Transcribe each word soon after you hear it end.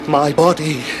My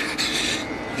body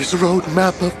is a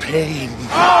roadmap of pain.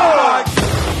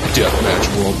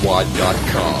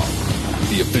 DeathmatchWorldwide.com,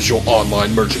 the official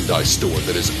online merchandise store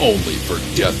that is only for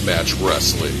deathmatch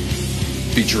wrestling.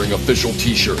 Featuring official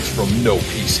t-shirts from No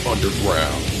Peace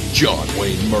Underground, John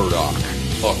Wayne Murdoch,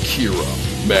 Akira,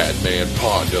 Madman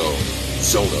Pondo,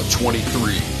 Zona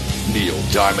 23, Neil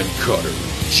Diamond Cutter,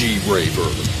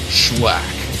 G-Raver, Schlack,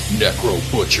 Necro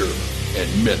Butcher,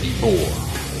 and many more.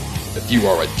 If you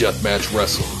are a deathmatch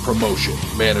wrestler, promotion,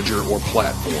 manager, or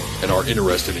platform and are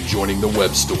interested in joining the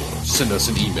web store, send us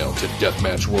an email to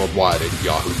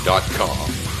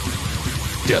deathmatchworldwide@yahoo.com.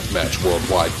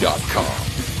 Deathmatchworldwide.com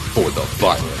for the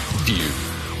violent feud.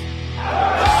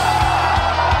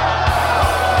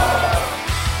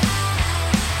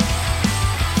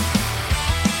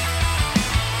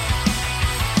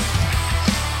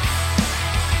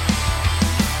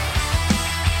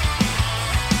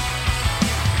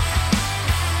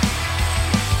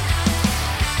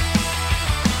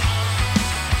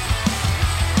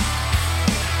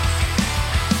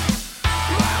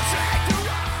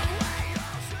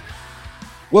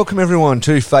 Welcome everyone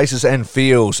to Faces and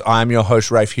Feels. I am your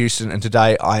host, Rafe Houston, and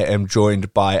today I am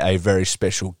joined by a very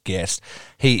special guest.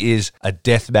 He is a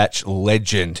deathmatch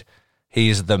legend. He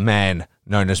is the man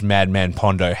known as Madman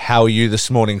Pondo. How are you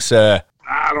this morning, sir?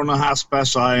 I don't know how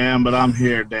special I am, but I'm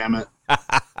here, damn it.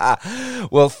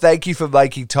 Well, thank you for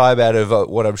making time out of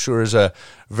what I'm sure is a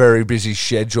very busy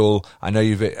schedule. I know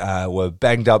you were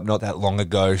banged up not that long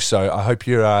ago, so I hope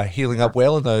you're healing up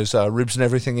well and those ribs and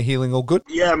everything are healing all good.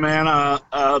 Yeah, man,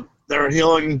 they're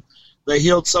healing. They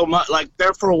healed so much. Like,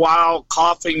 there for a while,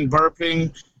 coughing,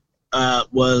 burping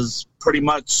was pretty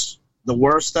much the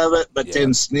worst of it, but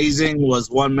then sneezing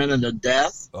was 1 minute of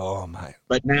death. Oh, mate.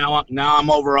 But now I'm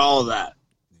over all of that.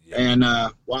 And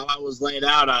while I was laid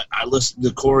out, I listened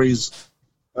to Corey's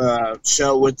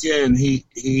show with you, and he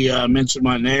mentioned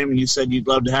my name, and you said you'd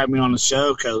love to have me on the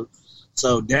show.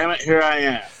 So, damn it, here I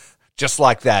am. Just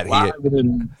like that. Live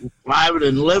and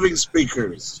in living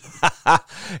speakers.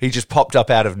 He just popped up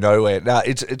out of nowhere. Now,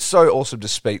 it's so awesome to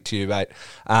speak to you, mate.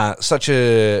 Such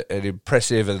an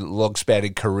impressive and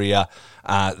long-spanning career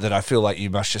that I feel like you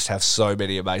must just have so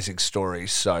many amazing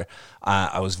stories. So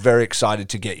I was very excited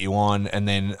to get you on. And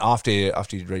then after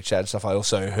you'd reached out and stuff, I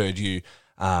also heard you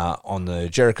on the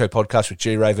Jericho podcast with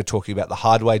G-Raver talking about the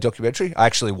Hardway documentary. I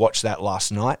actually watched that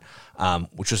last night,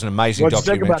 which was an amazing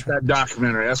documentary. What did you think about that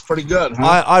documentary? That's pretty good,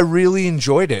 huh? I really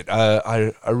enjoyed it.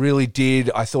 I really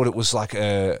did. I thought it was like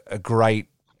a great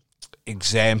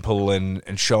example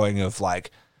and showing of like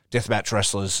deathmatch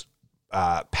wrestlers'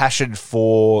 passion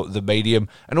for the medium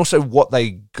and also what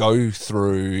they go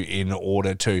through in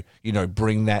order to,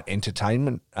 bring that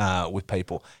entertainment with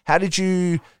people. How did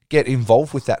you get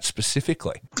involved with that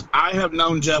specifically? I have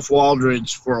known Jeff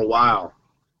Waldridge for a while,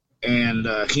 and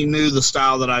he knew the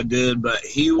style that I did, but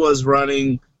he was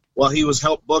he was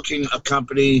help booking a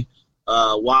company,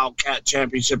 Wildcat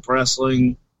Championship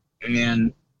Wrestling,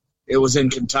 and it was in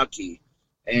Kentucky.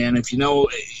 And if you know,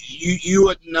 you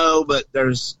wouldn't know, but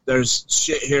there's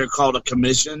shit here called a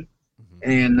commission,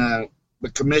 and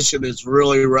the commission is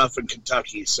really rough in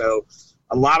Kentucky. So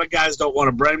a lot of guys don't want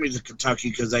to bring me to Kentucky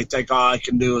because they think all I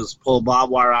can do is pull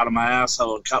barbed wire out of my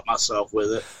asshole and cut myself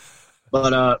with it.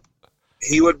 But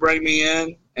he would bring me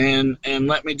in and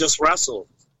let me just wrestle.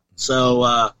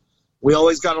 So we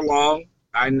always got along.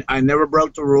 I never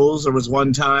broke the rules. There was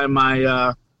one time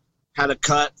I had a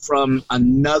cut from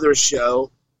another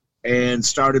show and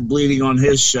started bleeding on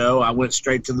his show. I went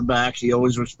straight to the back. He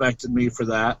always respected me for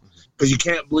that because you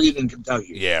can't bleed in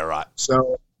Kentucky. Yeah, right.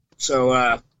 So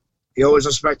he always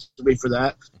respected me for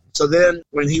that. So then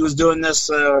when he was doing this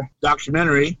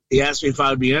documentary, he asked me if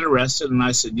I would be interested, and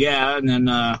I said yeah. And then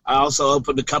I also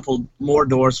opened a couple more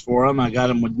doors for him. I got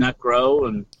him with Necro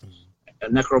and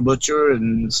Necro Butcher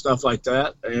and stuff like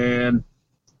that. And,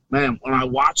 man, when I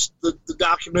watched the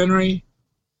documentary,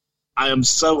 I am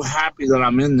so happy that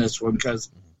I'm in this one because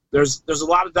there's a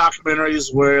lot of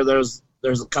documentaries where there's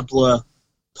a couple of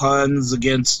puns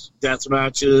against death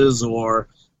matches or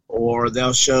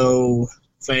they'll show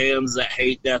fans that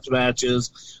hate death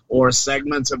matches or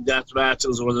segments of death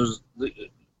matches where there's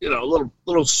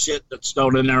little shit that's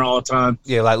thrown in there all the time.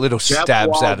 Yeah, like little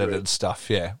stabs at it and stuff.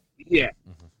 Yeah.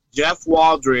 Jeff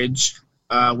Waldridge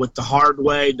with the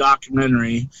Hardway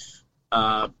documentary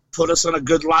put us in a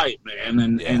good light,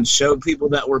 man, and showed people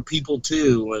that we're people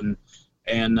too,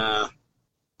 and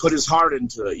put his heart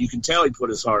into it. You can tell he put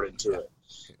his heart into it.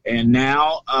 And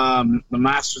now the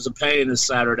Masters of Pain is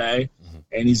Saturday,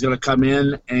 and he's going to come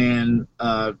in and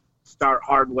start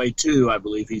Hardway 2, I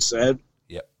believe he said.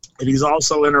 Yep. And he's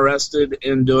also interested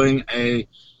in doing a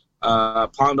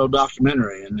Pondo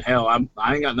documentary. And hell,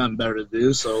 I ain't got nothing better to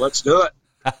do, so let's do it.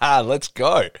 Let's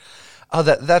go. Oh,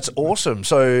 that's awesome.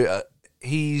 So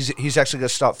he's actually going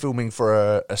to start filming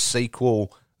for a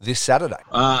sequel this Saturday.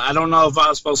 I don't know if I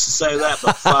was supposed to say that,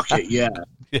 but fuck it, yeah.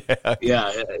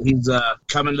 Yeah, he's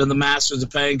coming to the Masters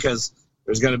of Pain because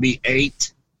there's going to be 9,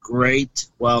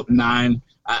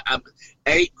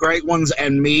 8 great ones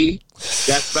and me,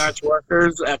 deathmatch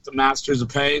workers at the Masters of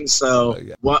Pain. So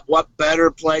what better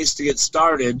place to get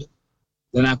started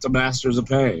than at the Masters of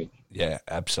Pain? Yeah,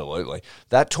 absolutely.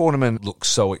 That tournament looks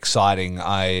so exciting.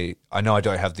 I know I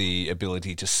don't have the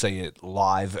ability to see it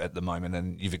live at the moment,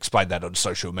 and you've explained that on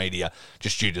social media,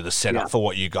 just due to the setup for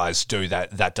what you guys do,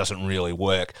 that doesn't really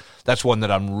work. That's one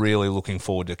that I'm really looking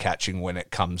forward to catching when it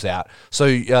comes out. So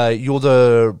you're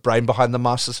the brain behind the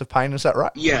Masters of Pain, is that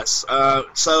right? Yes.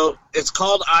 So it's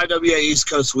called IWA East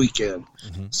Coast Weekend.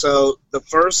 Mm-hmm. So the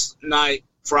first night,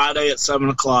 Friday at 7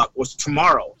 o'clock, was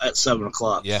tomorrow at 7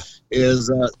 o'clock, is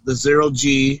the Zero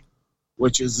G,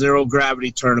 which is Zero Gravity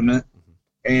Tournament. Mm-hmm.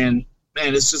 And,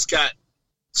 man, it's just got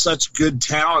such good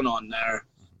talent on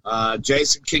there.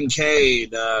 Jason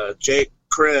Kincaid, Jake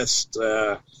Christ,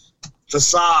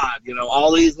 Facade,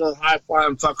 all these little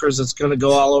high-flying fuckers that's going to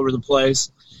go all over the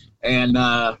place and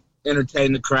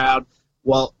entertain the crowd.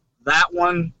 Well, that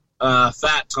one,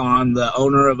 Fat Ton, the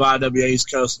owner of IWA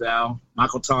East Coast now,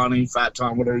 Michael Tawney, Fat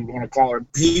Ton, whatever you want to call her,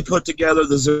 he put together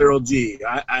the Zero G.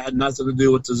 I had nothing to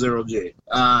do with the Zero G.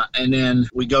 And then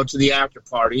we go to the after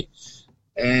party,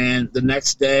 and the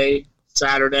next day,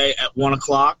 Saturday at 1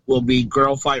 o'clock, will be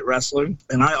Girl Fight Wrestling.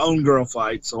 And I own Girl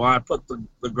Fight, so I put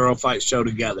the Girl Fight show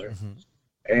together.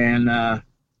 Mm-hmm. And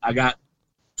I got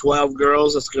 12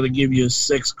 girls. That's going to give you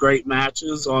 6 great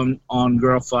matches on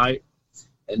Girl Fight.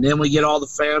 And then we get all the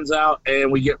fans out, and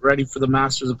we get ready for the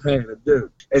Masters of Pain. And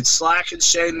dude, it's Slack and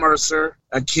Shane Mercer,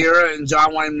 Akira and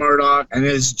John Wayne Murdoch, and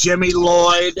it's Jimmy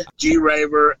Lloyd, G.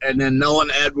 Raver, and then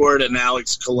Nolan Edward and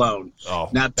Alex Colon. Oh,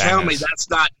 now tell me that's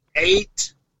not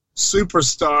 8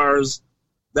 superstars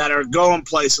that are going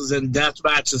places in death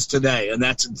matches today, and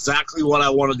that's exactly what I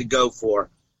wanted to go for.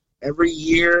 Every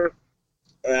year,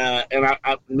 and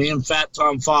me and Fat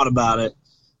Tom fought about it,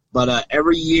 but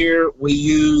every year we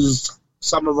used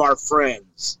some of our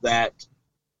friends that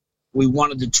we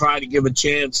wanted to try to give a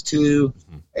chance to.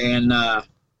 And,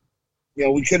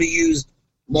 we could have used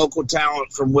local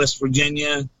talent from West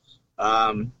Virginia.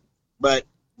 But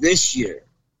this year,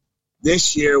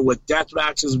 with death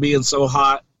matches being so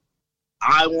hot,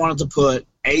 I wanted to put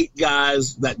 8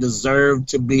 guys that deserve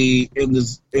to be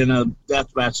in a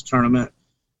death match tournament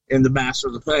in the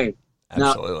Masters of Pain.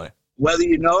 Absolutely. Now, whether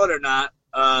you know it or not,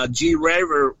 G.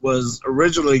 Raver was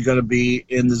originally going to be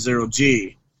in the Zero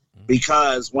G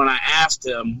because when I asked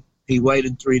him, he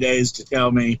waited 3 days to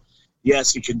tell me,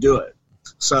 yes, he could do it.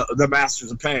 So the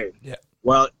Masters of Pain. Yeah.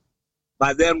 Well,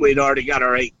 by then we'd already got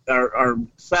our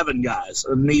 7 guys,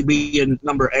 and me being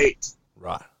number 8.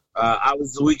 Right. I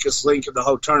was the weakest link in the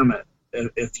whole tournament,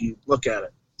 if you look at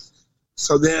it.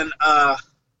 So then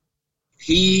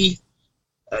he...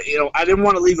 I didn't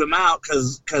want to leave him out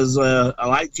because I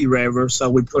like T-Raver, so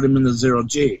we put him in the Zero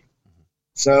G.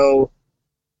 So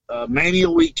Mania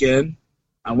weekend,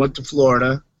 I went to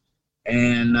Florida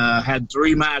and had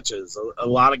 3 matches. A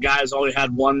lot of guys only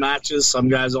had 1 matches. Some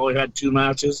guys only had 2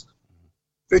 matches.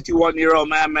 51-year-old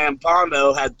Madman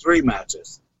Pondo had 3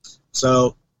 matches.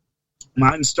 So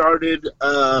mine started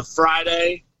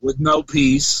Friday with No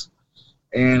Peace,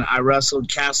 and I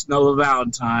wrestled Casanova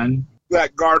Valentine.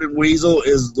 That Garden Weasel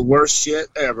is the worst shit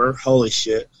ever. Holy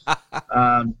shit.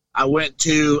 I went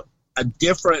to a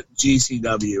different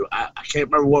GCW. I can't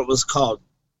remember what it was called.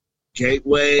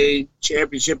 Gateway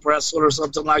Championship Wrestling or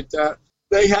something like that.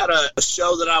 They had a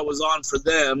show that I was on for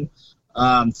them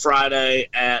Friday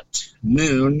at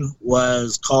noon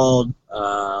was called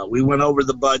We Went Over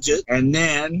the Budget. And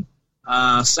then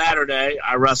Saturday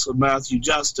I wrestled Matthew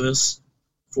Justice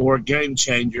for Game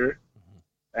Changer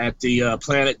at the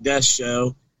Planet Death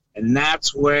show, and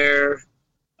that's where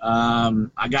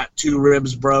I got 2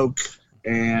 ribs broke,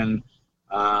 and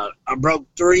I broke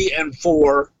 3 and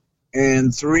 4,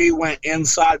 and 3 went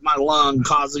inside my lung,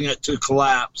 causing it to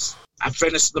collapse. I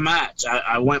finished the match.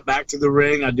 I went back to the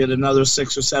ring. I did another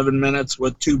 6 or 7 minutes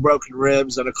with 2 broken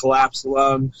ribs and a collapsed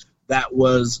lung that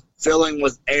was filling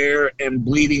with air and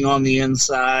bleeding on the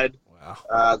inside.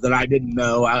 Wow. That I didn't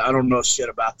know. I don't know shit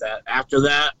about that. After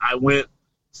that, I went,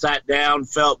 sat down,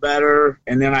 felt better,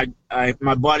 and then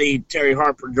my buddy Terry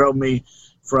Harper drove me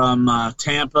from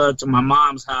Tampa to my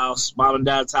mom and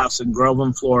dad's house in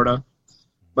Groveland, Florida.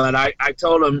 But I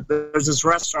told him, there's this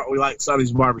restaurant we like,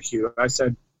 Sonny's Barbecue. I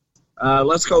said,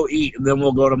 let's go eat, and then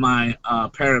we'll go to my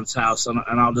parents' house, and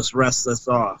I'll just rest this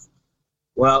off.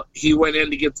 Well, he went in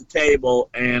to get the table,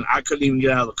 and I couldn't even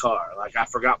get out of the car. Like, I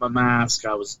forgot my mask.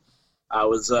 I was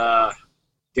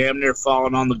damn near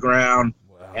falling on the ground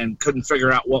and couldn't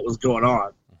figure out what was going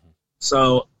on. Mm-hmm.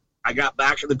 So I got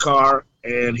back in the car,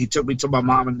 and he took me to my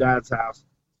mom and dad's house,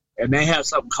 and they have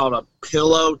something called a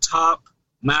pillow top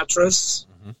mattress.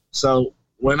 Mm-hmm. So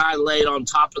when I laid on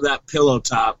top of that pillow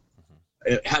top,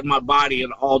 it had my body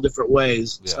in all different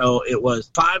ways. Yeah. So it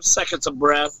was 5 seconds of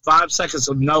breath, 5 seconds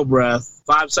of no breath,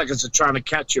 5 seconds of trying to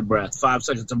catch your breath, 5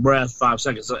 seconds of breath, 5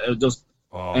 seconds of it just.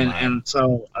 Oh, and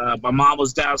so my mom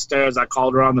was downstairs. I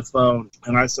called her on the phone,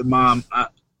 and I said, Mom,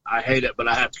 I hate it, but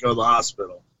I have to go to the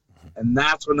hospital. Mm-hmm. And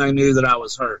that's when they knew that I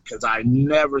was hurt, because I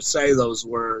never say those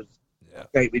words,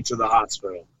 take me to the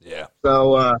hospital. Yeah.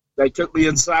 So they took me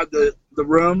inside the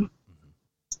room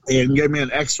and gave me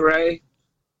an X-ray.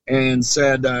 And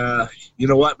said, you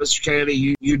know what, Mr.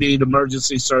 Kennedy, you need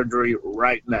emergency surgery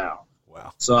right now.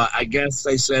 Wow. So I guess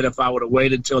they said if I would have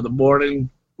waited till the morning,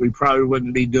 we probably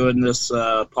wouldn't be doing this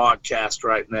podcast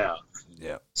right now.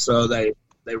 Yeah. So they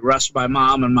rushed my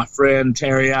mom and my friend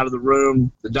Terry out of the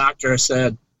room. The doctor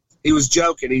said, he was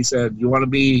joking. He said, you want to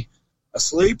be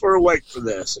asleep or awake for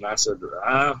this? And I said,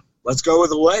 let's go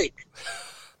with awake.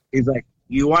 He's like,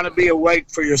 you want to be awake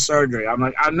for your surgery? I'm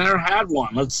like, I've never had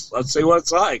one. Let's see what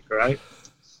it's like, right?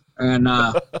 And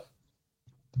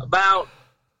about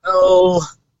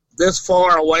this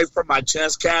far away from my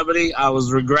chest cavity, I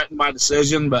was regretting my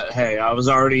decision, but hey, I was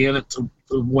already in it to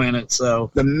win it.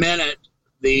 So the minute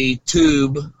the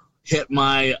tube hit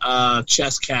my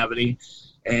chest cavity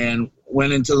and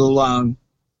went into the lung,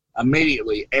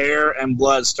 immediately air and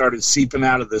blood started seeping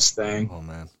out of this thing. Oh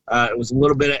man. It was a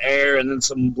little bit of air and then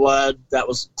some blood that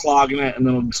was clogging it, and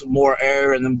then some more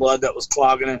air and then blood that was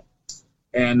clogging it.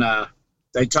 And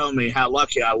they told me how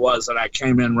lucky I was that I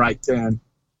came in right then.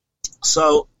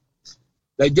 So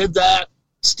they did that,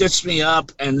 stitched me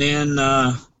up, and then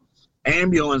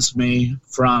ambulanced me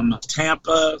from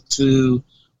Tampa to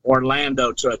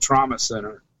Orlando to a trauma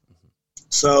center.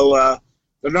 So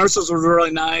the nurses were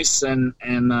really nice, and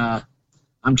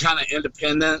I'm kind of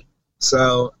independent.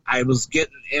 So I was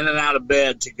getting in and out of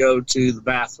bed to go to the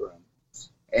bathroom.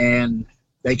 And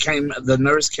the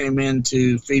nurse came in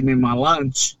to feed me my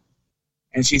lunch,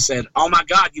 and she said, oh, my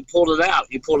God, you pulled it out.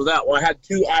 You pulled it out. Well, I had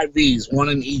 2 IVs, one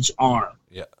in each arm.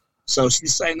 Yeah. So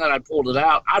she's saying that I pulled it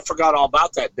out. I forgot all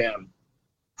about that damn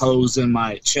hose in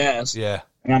my chest. Yeah.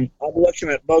 And I'm looking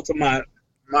at both of my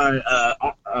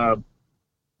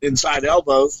inside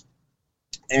elbows,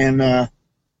 and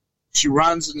she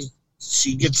runs and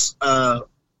she gets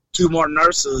 2 more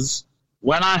nurses.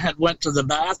 When I had went to the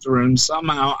bathroom,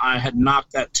 somehow I had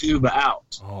knocked that tube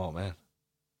out. Oh, man.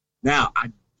 Now,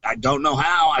 I don't know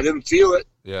how. I didn't feel it.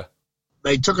 Yeah.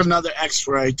 They took another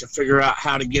X-ray to figure out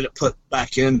how to get it put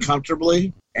back in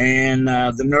comfortably. And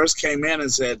the nurse came in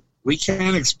and said, we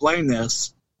can't explain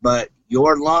this, but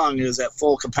your lung is at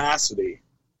full capacity.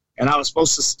 And I was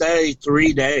supposed to stay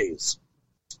 3 days.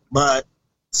 But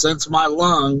since my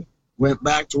lung went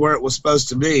back to where it was supposed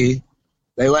to be,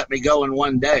 they let me go in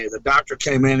 1 day. The doctor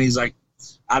came in. He's like,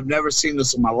 I've never seen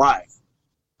this in my life.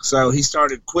 So he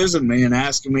started quizzing me and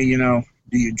asking me, do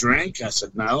you drink? I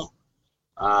said, no.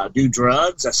 Do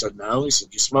drugs? I said, no. He said,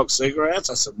 you smoke cigarettes?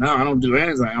 I said, no, I don't do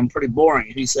anything. I'm pretty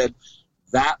boring. He said,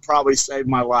 that probably saved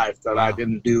my life, that I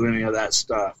didn't do any of that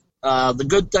stuff. The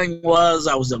good thing was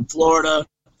I was in Florida.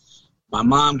 My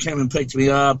mom came and picked me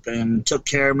up and took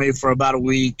care of me for about a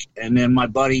week. And then my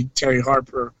buddy, Terry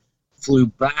Harper, flew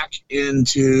back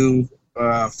into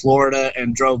Florida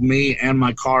and drove me and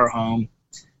my car home.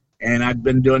 And I'd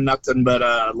been doing nothing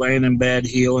but laying in bed,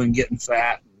 healing, getting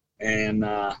fat. And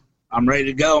I'm ready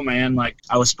to go, man. Like,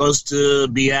 I was supposed to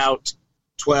be out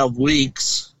 12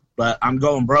 weeks, but I'm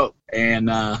going broke. And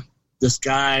this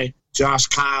guy, Josh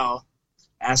Kyle,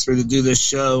 asked me to do this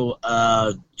show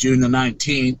June the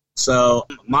 19th. So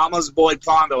Mama's boy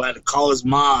Pondo had to call his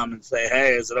mom and say,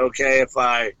 hey, is it okay if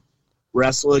I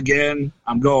wrestle again?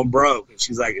 I'm going broke. And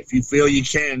she's like, if you feel you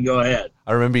can, go ahead.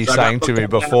 I remember you saying to me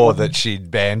before that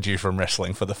she'd banned you from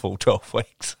wrestling for the full 12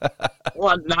 weeks.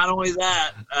 Well, not only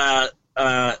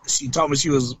that, she told me she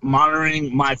was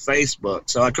monitoring my Facebook,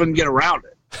 so I couldn't get around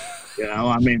it.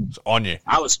 I mean, it's on you.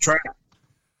 I was trapped.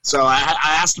 So I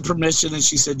asked her permission, and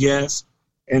she said yes.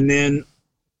 And then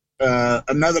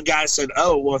another guy said,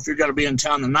 oh, well, if you're going to be in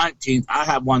town the 19th, I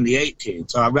have one the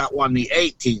 18th. So I've got one the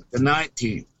 18th, the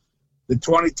 19th, the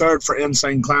 23rd for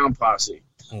Insane Clown Posse,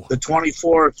 the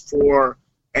 24th for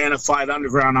Anna Fight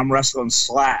Underground. I'm wrestling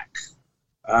Slack.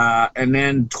 And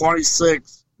then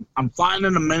 26th, I'm flying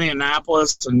into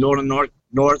Minneapolis and going to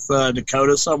North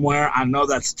Dakota somewhere. I know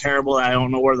that's terrible. I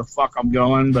don't know where the fuck I'm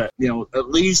going, but at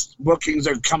least bookings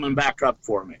are coming back up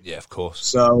for me. Yeah, of course.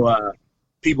 So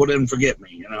people didn't forget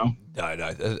me, No,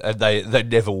 they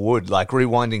never would. Like,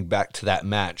 rewinding back to that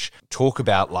match, talk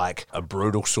about like a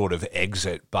brutal sort of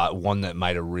exit, but one that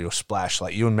made a real splash.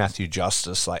 Like, you and Matthew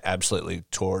Justice like absolutely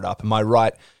tore it up. Am I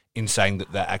right in saying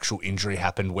that the actual injury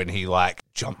happened when he like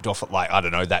jumped off at, like, I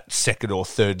don't know, that second or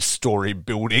third story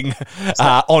building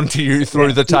onto you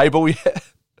through the table?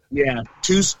 Yeah,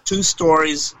 two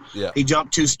stories. Yeah. He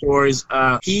jumped 2 stories.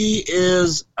 He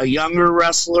is a younger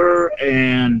wrestler,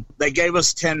 and they gave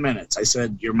us 10 minutes. I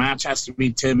said, your match has to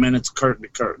be 10 minutes, curtain to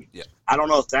curtain. Yeah. I don't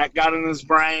know if that got in his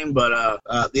brain, but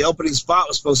the opening spot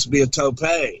was supposed to be a tope,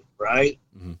 right?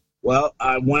 Mm-hmm. Well,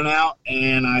 I went out,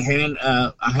 and I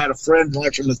had a friend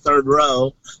watching the third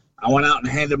row. I went out and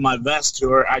handed my vest to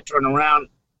her. I turned around.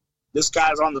 This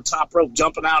guy's on the top rope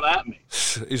jumping out at me.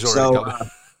 He's already coming.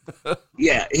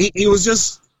 Yeah, he's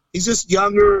just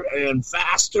younger and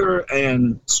faster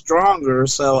and stronger,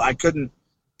 so I couldn't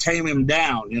tame him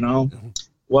down, Mm-hmm.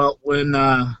 Well, when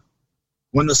the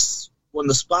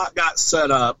spot got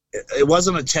set up, it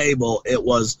wasn't a table. It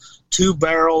was 2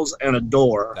 barrels and a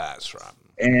door. That's right.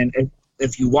 And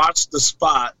if you watch the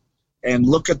spot and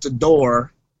look at the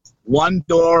door, one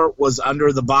door was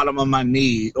under the bottom of my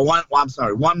knee.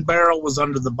 One barrel was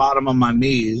under the bottom of my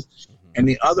knees, and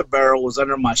the other barrel was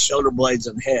under my shoulder blades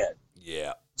and head.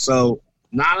 Yeah. So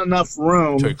not enough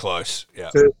room. Too close. Yeah.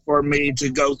 For me to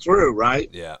go through, right?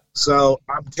 Yeah. So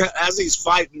as he's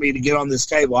fighting me to get on this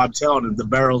table, I'm telling him the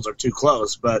barrels are too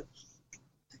close. But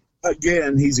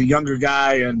again, he's a younger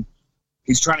guy and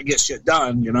he's trying to get shit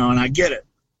done, and I get it.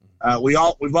 We've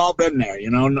all been there,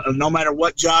 no matter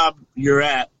what job you're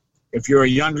at. If you're a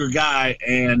younger guy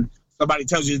and somebody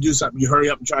tells you to do something, you hurry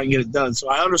up and try and get it done. So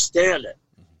I understand it.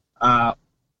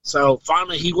 So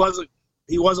finally, he wasn't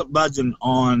budging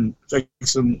on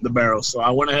fixing the barrel. So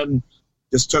I went ahead and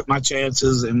just took my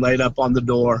chances and laid up on the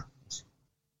door.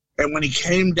 And when he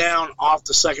came down off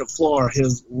the second floor,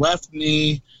 his left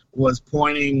knee was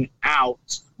pointing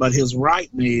out, but his right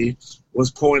knee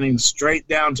was pointing straight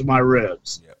down to my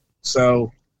ribs. Yep.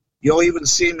 So you'll even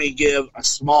see me give a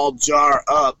small jar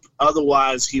up.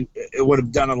 Otherwise, it would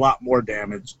have done a lot more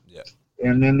damage. Yep.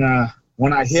 And then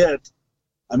when I hit,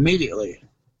 immediately,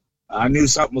 I knew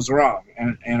something was wrong.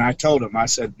 And I told him, I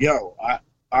said, yo,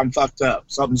 I'm fucked up.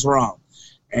 Something's wrong.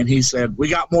 And he said, we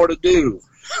got more to do.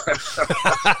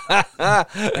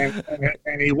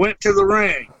 and he went to the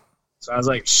ring. So I was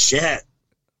like, shit.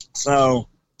 So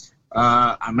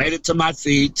I made it to my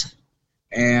feet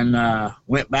and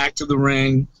went back to the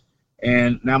ring.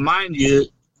 And now, mind you,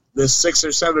 this 6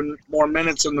 or 7 more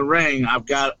minutes in the ring, I've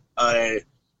got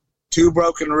 2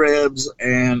 broken ribs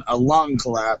and a lung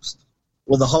collapsed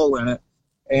with a hole in it.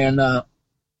 And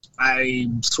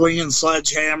I'm swinging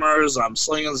sledgehammers. I'm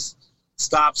slinging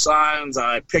stop signs.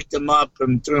 I picked him up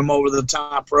and threw him over the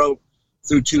top rope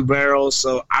through 2 barrels.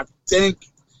 So I think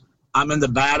I'm in the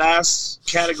badass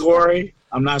category.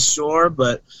 I'm not sure,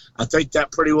 but I think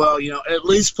that pretty well, at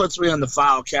least puts me in the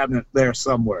file cabinet there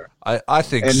somewhere. I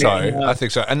think so. I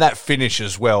think so. And that finish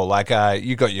as well. Like,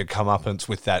 you got your comeuppance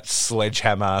with that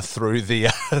sledgehammer through the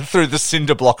through the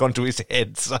cinder block onto his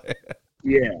head. So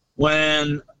yeah.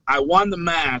 When I won the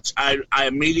match, I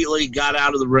immediately got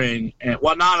out of the ring. And,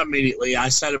 well, not immediately. I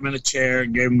set him in a chair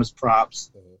and gave him his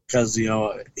props because,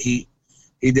 he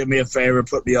did me a favor,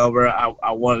 put me over.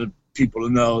 I wanted people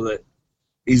to know that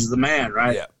he's the man,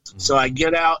 right? Yeah. So I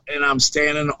get out, and I'm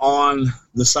standing on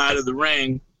the side of the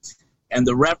ring, and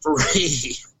the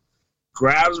referee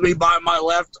grabs me by my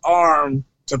left arm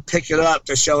to pick it up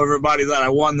to show everybody that I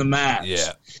won the match.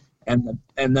 Yeah. And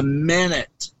the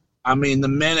minute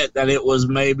that it was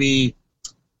maybe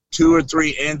 2 or 3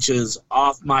 inches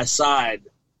off my side,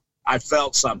 I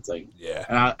felt something.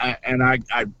 Yeah. And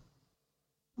I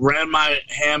ran my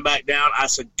hand back down. I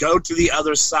said, go to the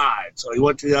other side. So he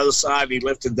went to the other side, and he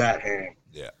lifted that hand.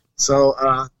 Yeah. So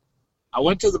I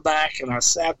went to the back, and I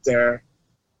sat there,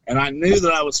 and I knew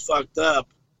that I was fucked up,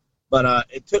 but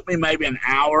it took me maybe an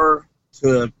hour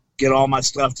to get all my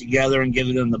stuff together and get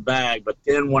it in the bag. But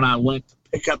then when I went to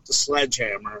pick up the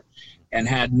sledgehammer and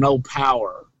had no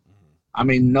power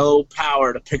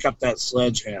to pick up that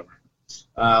sledgehammer.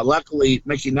 Luckily,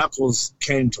 Mickey Knuckles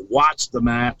came to watch the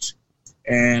match.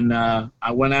 And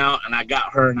I went out and I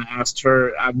got her and I asked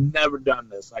her, I've never done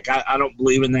this. Like, I don't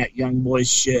believe in that young boy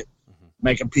shit,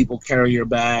 making people carry your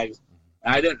bags.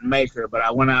 And I didn't make her, but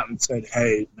I went out and said,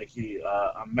 hey, Mickey,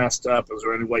 I'm messed up. Is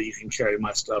there any way you can carry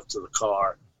my stuff to the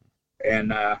car?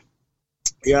 And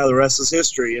yeah, the rest is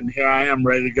history, and here I am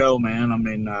ready to go, man. I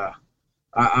mean,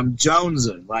 I'm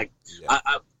jonesing. Like, Yeah.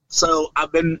 So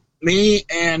I've been, me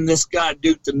and this guy,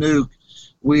 Duke the Nuke,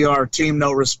 we are Team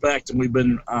No Respect, and we've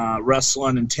been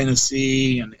wrestling in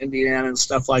Tennessee and Indiana and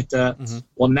stuff like that. Mm-hmm.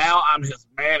 Well, now I'm his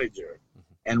manager,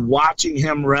 and watching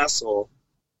him wrestle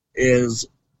is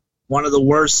one of the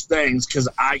worst things because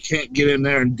I can't get in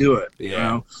there and do it. You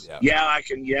know? Yeah, I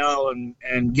can yell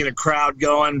and get a crowd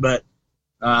going, but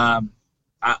I'm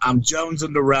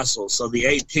jonesing to wrestle. So the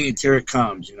 18th, here it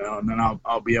comes, you know, and then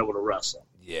I'll be able to wrestle.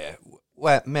 Yeah.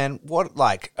 Well, man, what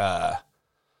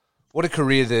a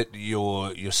career that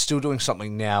you're still doing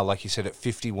something now, like you said, at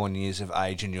 51 years of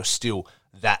age, and you're still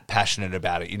that passionate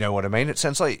about it. You know what I mean? It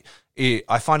sounds like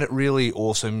I find it really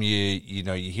awesome. You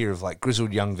know, you hear of like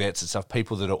grizzled young vets and stuff,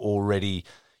 people that are already,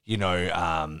 you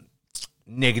know,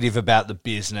 negative about the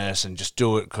business and just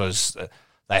do it because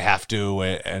they have to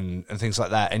and things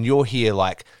like that. And you're here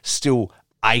like still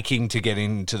aching to get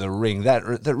into the ring. That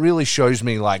really shows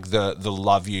me like the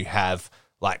love you have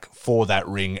like for that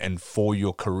ring and for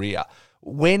your career.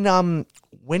 When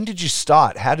did you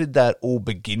start? How did that all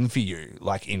begin for you,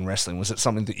 like in wrestling? Was it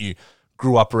something that you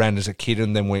grew up around as a kid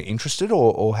and then were interested,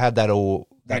 or how'd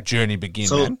that journey begin,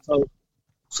 man?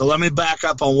 So let me back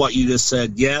up on what you just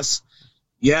said. Yes,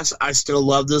 I still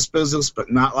love this business,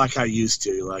 but not like I used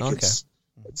to. Like Okay.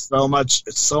 it's so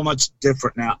much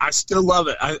different now. I still love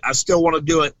it. I still want to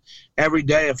do it every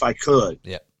day if I could.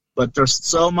 Yeah. But there's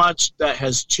so much that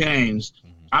has changed.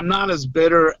 I'm not as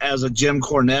bitter as a Jim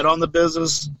Cornette on the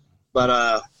business,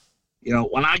 but you know,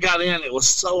 when I got in, it was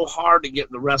so hard to get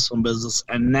in the wrestling business,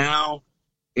 and now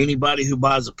anybody who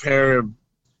buys a pair of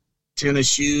tennis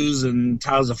shoes and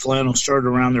ties a flannel shirt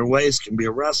around their waist can be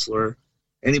a wrestler.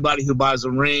 Anybody who buys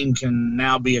a ring can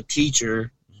now be a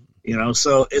teacher. You know,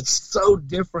 so it's so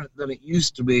different than it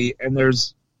used to be. And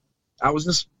I was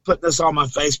just putting this on my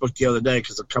Facebook the other day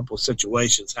because a couple of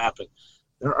situations happened.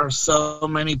 There are so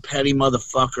many petty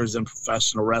motherfuckers in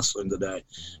professional wrestling today.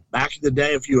 Back in the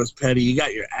day, if you was petty, you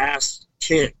got your ass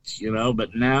kicked, you know,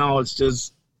 but now it's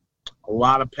just a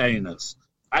lot of pettiness.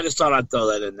 I just thought I'd throw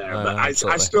that in there. But I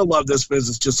still love this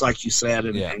business, just like you said,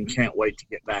 and can't wait to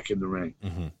get back in the ring.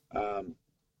 Mm-hmm.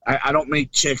 I don't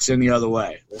meet chicks any other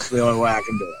way. That's the only way I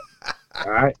can do it.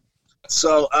 All right.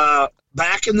 So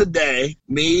back in the day,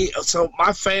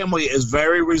 my family is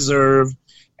very reserved,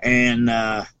 and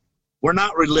we're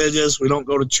not religious. We don't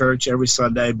go to church every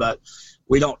Sunday, but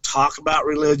we don't talk about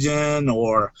religion,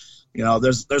 or, you know,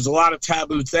 there's a lot of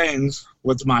taboo things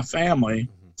with my family.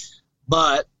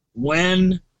 But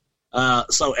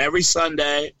so every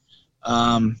Sunday,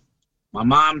 my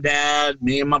mom, dad,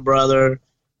 me and my brother,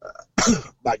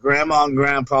 my grandma and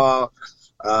grandpa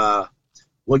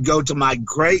would go to my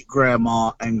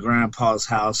great-grandma and grandpa's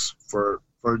house for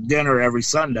dinner every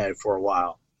Sunday for a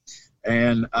while.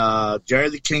 And Jerry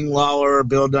the King Lawler,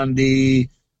 Bill Dundee,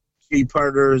 Keith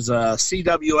Herter's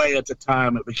CWA at the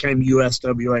time. It became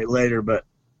USWA later, but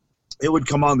it would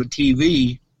come on the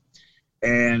TV,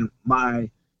 and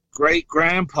my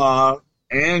great-grandpa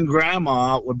and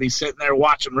grandma would be sitting there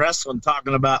watching wrestling,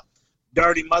 talking about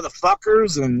dirty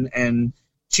motherfuckers and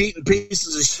cheating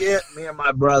pieces of shit. Me and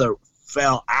my brother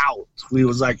fell out. We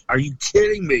was like, are you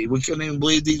kidding me? We couldn't even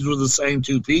believe these were the same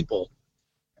two people.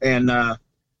 And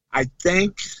I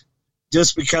think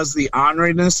just because the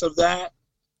honoriness of that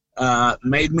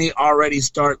made me already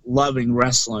start loving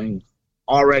wrestling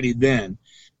already then.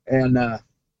 And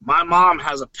my mom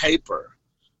has a paper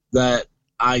that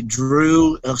I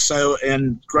drew. So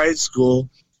in grade school,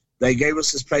 they gave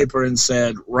us this paper and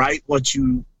said, write what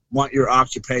you want your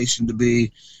occupation to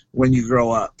be when you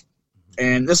grow up.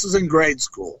 And this is in grade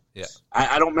school. Yeah.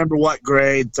 I don't remember what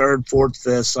grade, 3rd, 4th,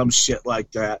 5th, some shit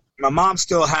like that. My mom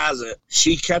still has it.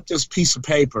 She kept this piece of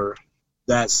paper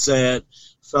that said,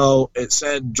 so it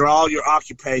said, draw your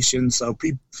occupation. So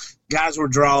guys were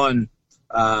drawing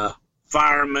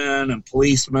firemen and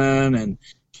policemen, and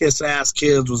kiss-ass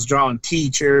kids was drawing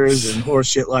teachers and horse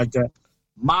shit like that.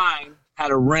 Mine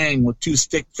had a ring with 2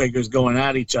 stick figures going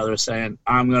at each other saying,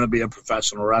 I'm going to be a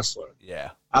professional wrestler.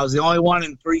 Yeah. I was the only one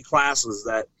in 3 classes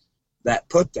that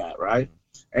put that, right?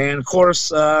 And, of course,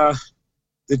 the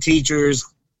teachers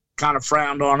kind of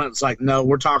frowned on it. It's like, no,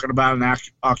 we're talking about an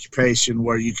occupation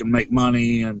where you can make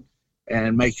money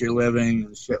and make your living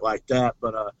and shit like that.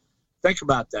 But think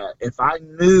about that. If I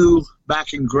knew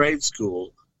back in grade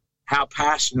school how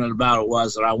passionate about it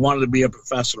was that I wanted to be a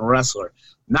professional wrestler,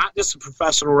 not just a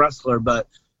professional wrestler, but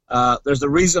there's a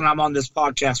reason I'm on this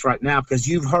podcast right now, because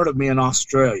you've heard of me in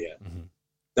Australia. Mm-hmm.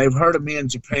 They've heard of me in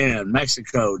Japan,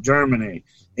 Mexico, Germany,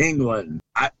 England.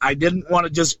 I didn't want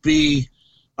to just be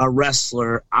a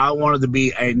wrestler. I wanted to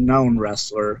be a known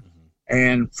wrestler.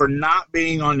 And for not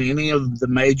being on any of the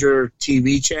major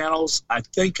TV channels, I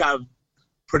think I've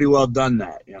pretty well done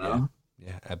that, you know?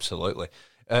 Yeah, absolutely.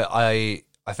 I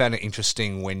found it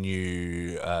interesting when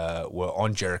you were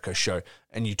on Jericho's show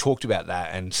and you talked about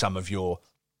that and some of your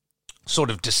sort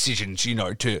of decisions, you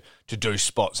know, to do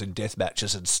spots and death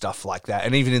matches and stuff like that.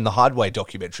 And even in the Hardway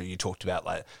documentary, you talked about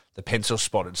like the pencil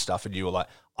spot and stuff, and you were like,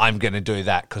 I'm going to do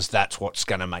that because that's what's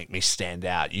going to make me stand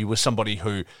out. You were somebody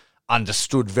who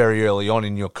understood very early on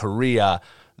in your career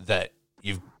that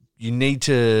you need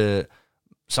to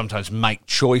sometimes make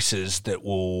choices that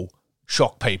will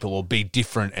shock people or be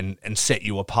different and set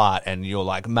you apart. And you're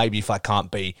like, maybe if I can't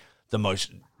be the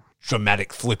most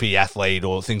dramatic, flippy athlete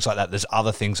or things like that, there's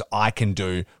other things I can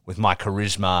do with my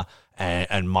charisma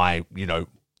and my, you know,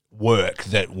 work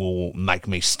that will make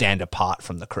me stand apart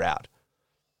from the crowd.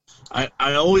 I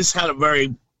always had a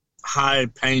very high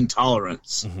pain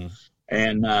tolerance.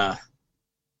 And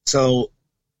so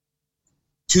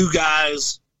two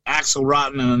guys, Axel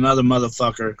Rotten and another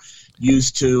motherfucker,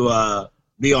 used to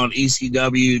be on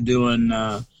ECW doing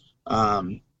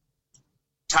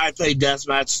Type A death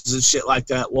matches and shit like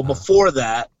that. Well, before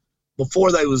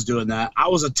they was doing that, I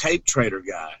was a tape trader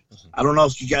guy. I don't know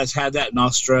if you guys had that in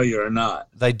Australia or not.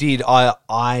 They did.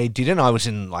 I didn't. I was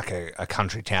in like a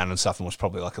country town and stuff and was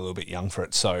probably like a little bit young for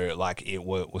it. So like it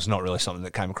was not really something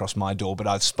that came across my door, but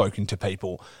I've spoken to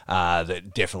people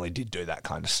that definitely did do that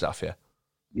kind of stuff. Yeah.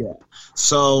 Yeah.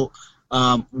 So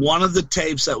one of the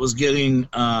tapes that was getting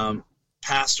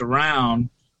passed around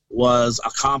was a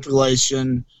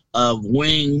compilation of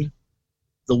the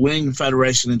Wing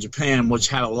Federation in Japan, which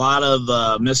had a lot of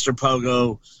Mr.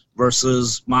 Pogo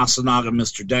versus Masanaga,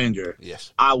 Mr. Danger.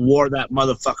 Yes. I wore that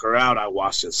motherfucker out. I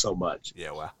watched it so much.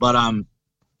 Yeah, wow. But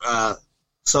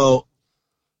so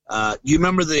you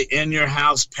remember the In Your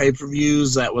House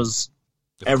pay-per-views that was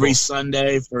every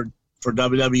Sunday for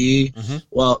WWE?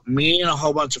 Well, me and a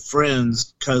whole bunch of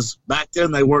friends, because back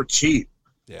then they weren't cheap.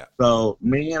 Yeah. So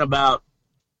me and about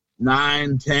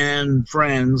 9-10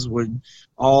 friends would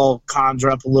all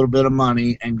conjure up a little bit of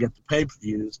money and get the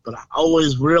pay-per-views. But I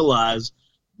always realized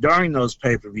during those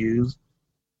pay-per-views,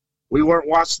 we weren't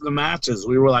watching the matches.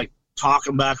 We were like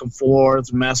talking back and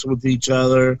forth, messing with each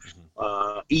other,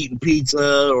 eating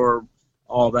pizza or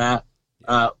all that.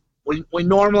 We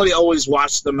normally always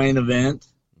watch the main event,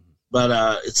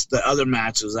 but it's the other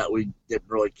matches that we didn't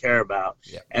really care about.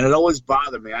 Yeah. And it always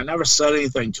bothered me. I never said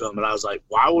anything to him, but I was like,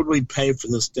 why would we pay for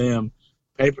this damn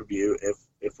pay-per-view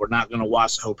if we're not going to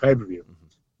watch the whole pay-per-view?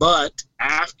 But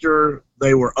after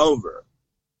they were over,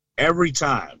 every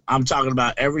time, I'm talking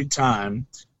about every time,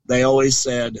 they always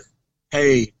said,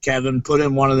 hey, Kevin, put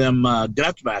in one of them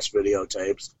deathmatch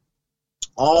videotapes.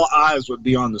 All eyes would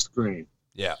be on the screen.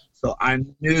 Yeah. So I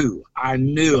knew.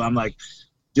 I'm like,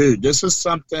 dude, this is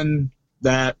something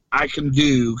that I can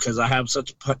do because I have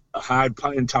such a high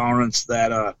pain tolerance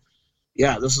that,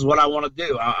 this is what I want to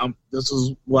do. This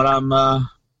is what I'm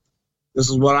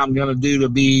going to do to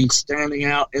be standing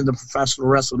out in the professional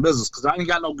wrestling business because I ain't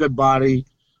got no good body.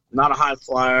 I'm not a high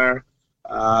flyer.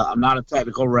 I'm not a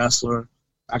technical wrestler.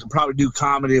 I could probably do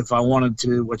comedy if I wanted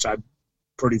to, which I'm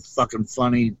pretty fucking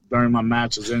funny during my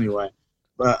matches anyway.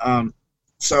 But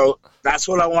so that's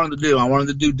what I wanted to do. I wanted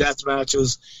to do death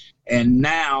matches. And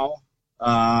now,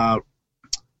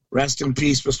 rest in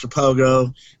peace, Mr.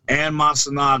 Pogo and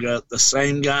Masanaga, the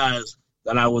same guys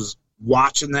that I was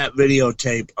watching that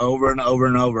videotape over and over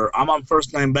and over. I'm on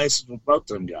first name basis with both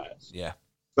them guys. Yeah.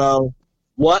 So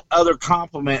what other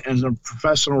compliment in the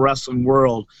professional wrestling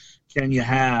world can you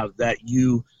have that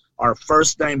you are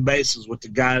first name basis with the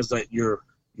guys that you're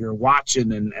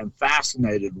watching and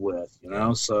fascinated with, you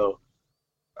know? So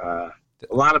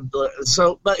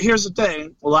but here's the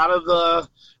thing, a lot of the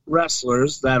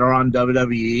wrestlers that are on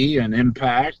WWE and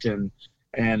Impact and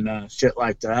shit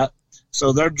like that,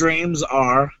 so their dreams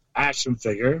are action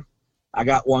figure. I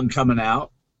got one coming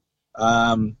out.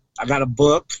 I got a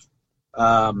book,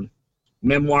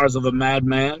 Memoirs of a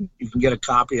Madman. You can get a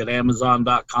copy at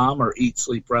Amazon.com or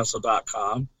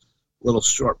EatSleepWrestle.com. Little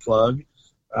short plug.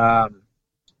 I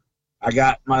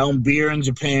got my own beer in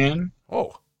Japan.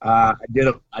 Oh. I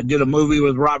did a movie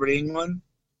with Robert Englund.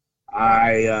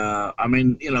 I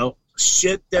mean, you know,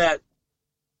 shit that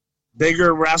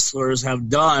bigger wrestlers have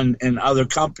done in other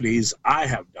companies, I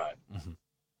have done.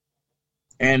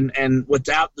 And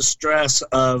without the stress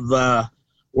of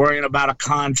worrying about a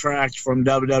contract from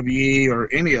WWE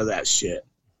or any of that shit.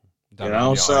 You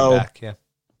know, so yeah.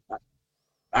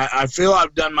 I feel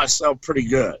I've done myself pretty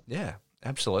good. Yeah,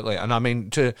 absolutely. And I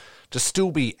mean, to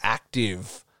still be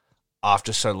active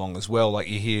after so long as well, like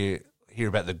you hear hear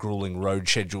about the grueling road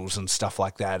schedules and stuff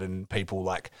like that, and people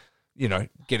like, you know,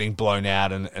 getting blown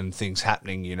out and things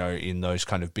happening, you know, in those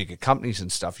kind of bigger companies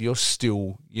and stuff, you're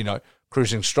still, you know,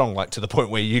 cruising strong, like to the point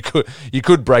where you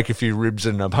could break a few ribs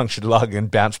and a punctured lung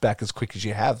and bounce back as quick as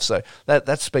you have. So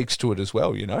that speaks to it as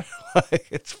well, you know.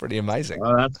 It's pretty amazing.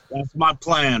 Well, that's my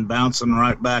plan, bouncing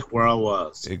right back where I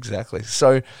was. Exactly.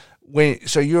 So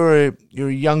you're a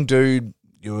young dude.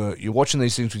 You're watching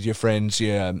these things with your friends.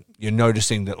 You're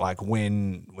noticing that, like,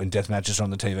 when death matches are on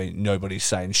the TV, nobody's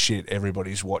saying shit.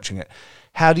 Everybody's watching it.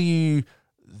 How do you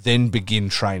then begin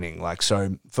training? Like,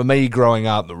 so for me, growing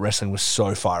up, the wrestling was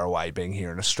so far away. Being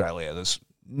here in Australia, there's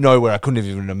nowhere I couldn't have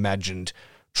even imagined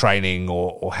training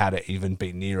or how to even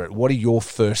be near it. What are your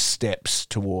first steps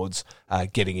towards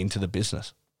getting into the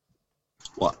business?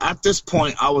 Well, at this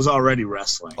point, I was already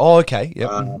wrestling. Oh, okay.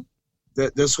 Yep.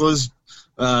 This was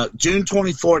June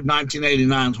 24th,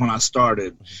 1989 is when I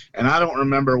started. And I don't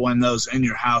remember when those In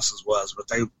Your Houses was, but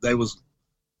they was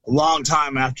a long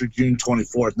time after June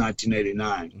 24th,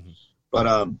 1989. Mm-hmm. But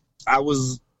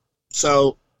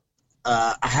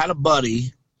I had a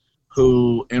buddy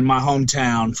who, in my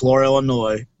hometown, Florida,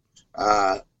 Illinois,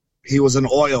 he was an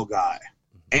oil guy.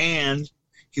 And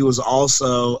he was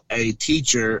also a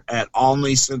teacher at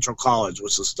Olney Central College,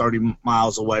 which is 30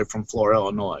 miles away from Florida,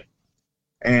 Illinois.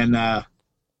 And I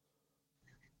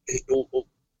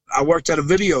worked at a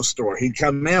video store. He'd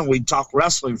come in, we'd talk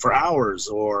wrestling for hours,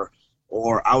 or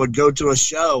I would go to a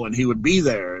show and he would be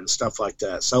there and stuff like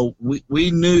that. So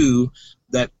we knew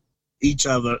that each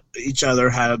other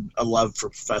had a love for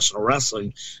professional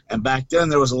wrestling. And back then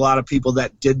there was a lot of people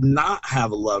that did not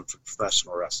have a love for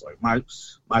professional wrestling.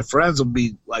 My friends would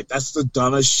be like, that's the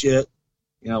dumbest shit.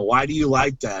 You know, why do you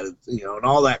like that? You know, and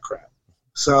all that crap.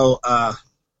 So,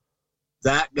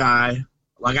 that guy,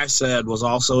 like I said, was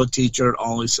also a teacher at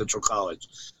Olney Central College.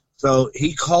 So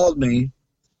he called me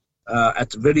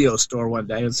at the video store one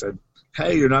day and said,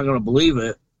 hey, you're not going to believe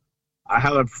it. I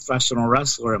have a professional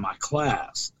wrestler in my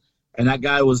class. And that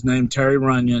guy was named Terry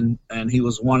Runyon, and he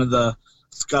was one of the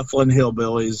Scuffling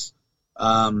Hillbillies,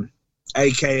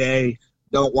 a.k.a.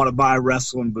 don't want to buy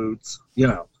wrestling boots, you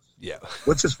know. Yeah.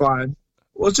 Which is fine.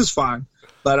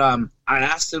 But I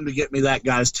asked him to get me that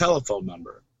guy's telephone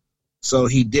number. So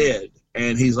he did,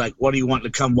 and he's like, what, do you want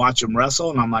to come watch him wrestle?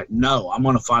 And I'm like, no, I'm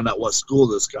going to find out what school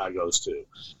this guy goes to.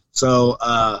 So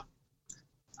I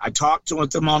talked to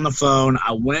him on the phone.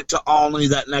 I went to Olney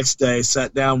that next day,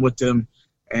 sat down with him,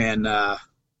 and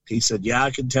he said, yeah, I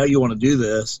can tell you want to do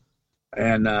this.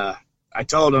 And I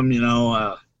told him, you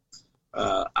know,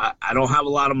 I don't have a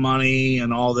lot of money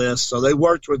and all this. So they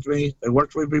worked with me. They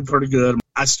worked with me pretty good.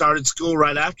 I started school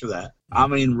right after that. I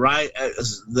mean, right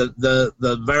as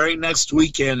the very next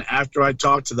weekend after I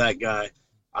talked to that guy,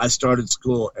 I started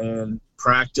school and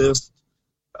practiced,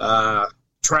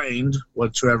 trained,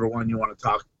 whichever one you want to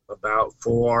talk about,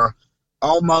 for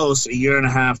almost a year and a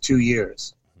half, 2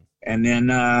 years. And then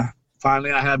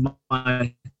finally I had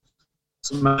my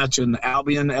match in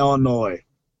Albion, Illinois,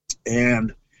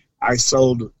 and I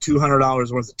sold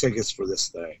 $200 worth of tickets for this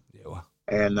thing. Yeah.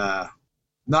 And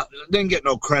didn't get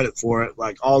no credit for it.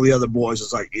 Like all the other boys,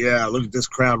 it's like, yeah, look at this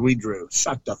crowd we drew.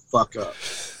 Shut the fuck up.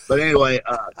 But anyway,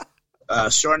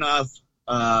 sure enough,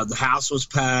 the house was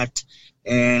packed,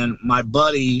 and my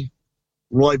buddy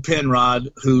Roy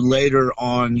Penrod, who later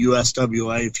on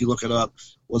USWA, if you look it up,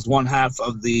 was one half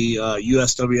of the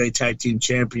USWA Tag Team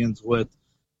Champions with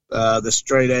the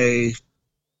straight A.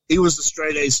 He was the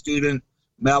straight A student,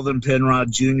 Melvin Penrod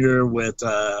Jr. with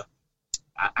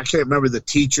I can't remember the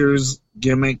teacher's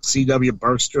gimmick, C.W.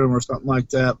 Bergstrom or something like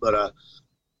that. But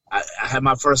I had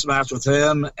my first match with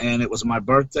him, and it was my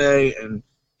birthday, and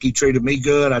he treated me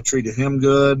good. I treated him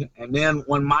good. And then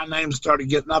when my name started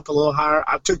getting up a little higher,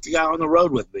 I took the guy on the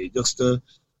road with me just to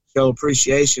show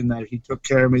appreciation that he took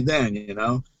care of me then, you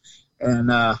know.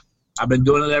 And I've been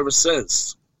doing it ever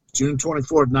since. June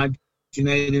 24th,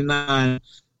 1989,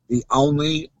 the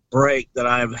only break that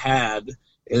I've had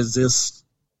is this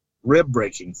rib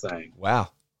breaking thing. Wow.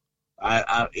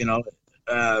 I you know,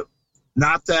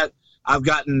 not that I've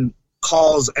gotten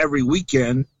calls every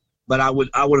weekend, but I would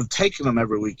have taken them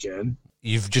every weekend.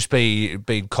 You've just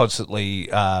been constantly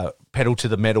pedal to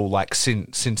the metal, like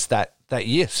since that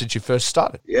year, since you first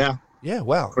started. Yeah. Yeah,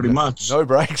 wow. Pretty much. No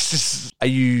breaks. Are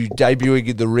you debuting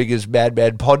in the ring as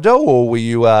Madman Pondo, or were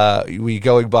you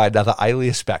going by another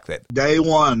alias back then? Day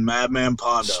one, Madman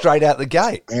Pondo. Straight out the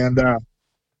gate. And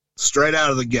straight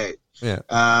out of the gate. Yeah.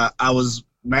 I was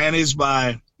managed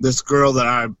by this girl that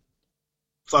I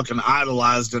fucking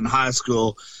idolized in high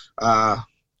school.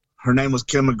 Her name was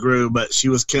Kim McGrew, but she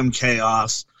was Kim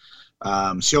Chaos.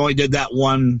 She only did that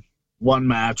one one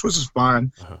match, which is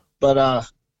fine. But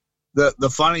the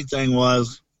funny thing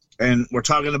was, and we're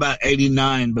talking about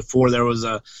 89 before there was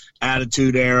a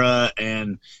Attitude Era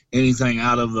and anything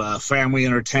out of Family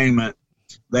Entertainment.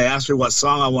 They asked me what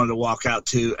song I wanted to walk out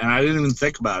to, and I didn't even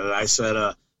think about it. I said,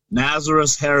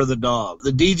 Nazareth's Hair of the Dog.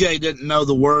 The DJ didn't know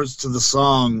the words to the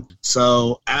song,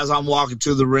 so as I'm walking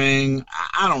to the ring,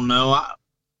 I don't know.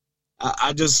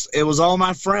 I just, it was all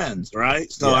my friends, right?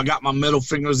 So I got my middle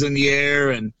fingers in the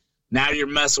air, and Now You're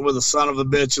Messing with a Son of a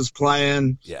Bitch is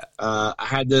playing. Yeah. I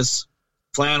had this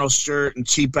flannel shirt and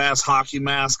cheap-ass hockey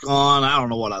mask on. I don't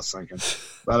know what I was thinking.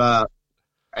 But,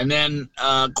 and then,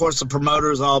 of course, the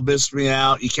promoters all bitched me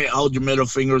out. You can't hold your middle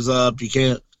fingers up. You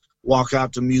can't walk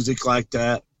out to music like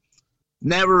that.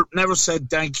 Never said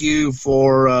thank you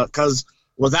for, because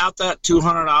without that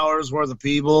 $200 worth of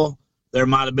people, there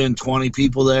might have been 20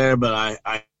 people there, but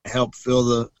I helped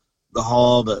fill the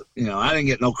hall. But, you know, I didn't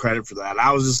get no credit for that.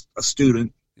 I was just a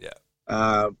student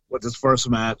with this first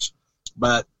match.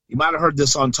 But you might have heard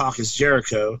this on Talk is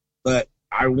Jericho, but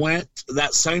I went,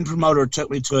 that same promoter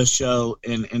took me to a show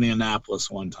in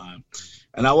Indianapolis one time.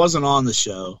 And I wasn't on the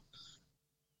show,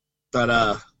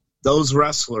 but those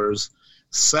wrestlers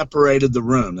separated the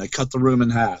room. They cut the room in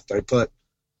half. They put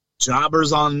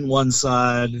jobbers on one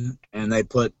side, and they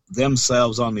put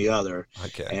themselves on the other.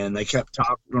 Okay. And they kept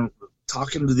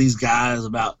talking to these guys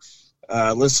about,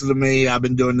 listen to me, I've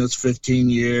been doing this 15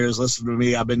 years. Listen to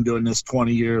me, I've been doing this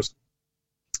 20 years.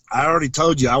 I already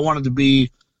told you I wanted to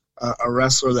be a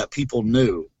wrestler that people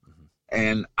knew.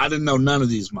 And I didn't know none of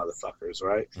these motherfuckers,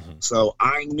 right? So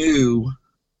I knew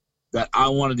that I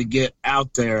wanted to get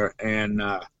out there and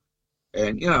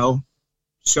you know,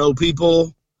 show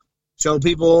people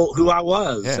who I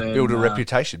was. Yeah, and, build a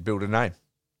reputation, build a name.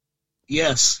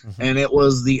 Yes, and it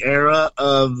was the era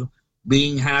of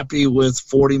being happy with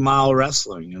 40-mile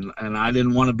wrestling, and I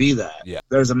didn't want to be that. Yeah.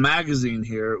 There's a magazine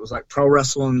here. It was like Pro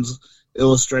Wrestling's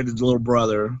Illustrated's little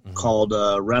brother called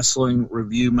Wrestling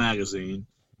Review Magazine,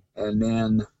 and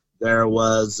then there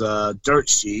was Dirt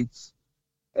Sheets,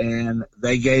 and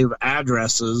they gave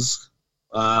addresses.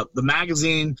 The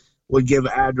magazine would give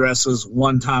addresses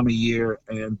one time a year,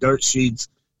 and Dirt Sheets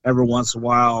every once in a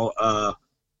while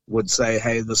would say,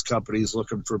 hey, this company's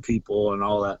looking for people and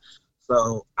all that.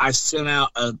 So I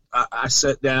I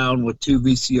sat down with 2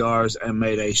 VCRs and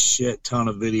made a shit ton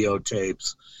of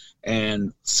videotapes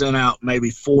and sent out maybe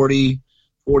 40,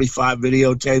 45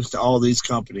 videotapes to all these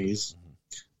companies,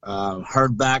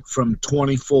 heard back from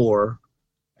 24,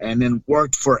 and then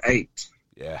worked for 8.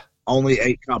 Yeah. Only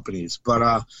 8 companies.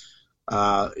 But,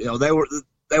 you know, they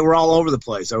were all over the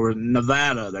place. They were in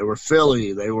Nevada. They were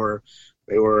Philly. They were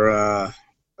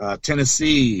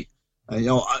Tennessee. You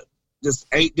know, just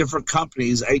 8 different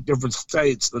companies, 8 different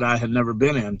states that I had never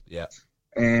been in. Yeah.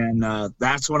 And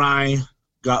that's when I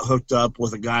got hooked up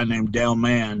with a guy named Dale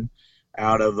Mann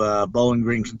out of Bowling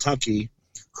Green, Kentucky,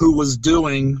 who was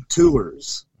doing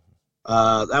tours.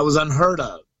 That was unheard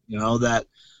of, you know, that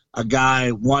a guy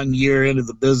 1 year into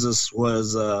the business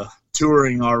was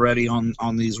touring already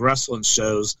on these wrestling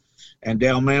shows, and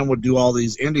Dale Mann would do all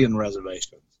these Indian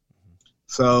reservations.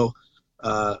 So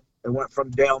it went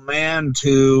from Dale Mann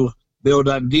to Bill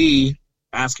Dundee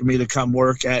asking me to come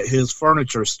work at his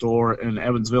furniture store in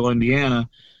Evansville, Indiana.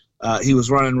 He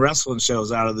was running wrestling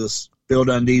shows out of this Bill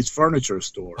Dundee's furniture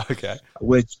store. Okay.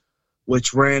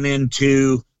 Which ran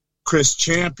into Chris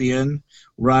Champion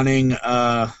running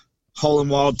Hole in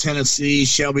Wall, Tennessee,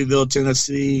 Shelbyville,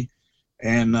 Tennessee,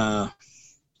 and a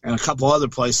couple other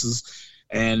places.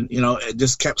 And, you know, it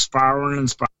just kept spiraling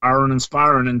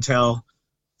until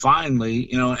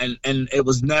finally, you know, and it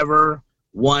was never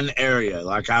one area.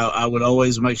 Like I would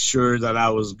always make sure that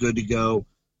I was good to go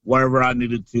wherever I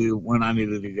needed to, when I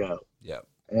needed to go. Yeah.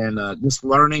 And just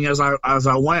learning as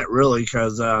I went, really,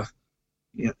 because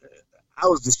you know, I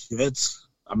was the shits.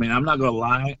 I mean, I'm not going to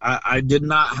lie. I did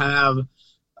not have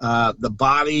the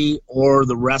body or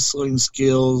the wrestling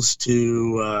skills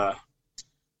to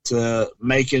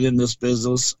make it in this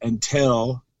business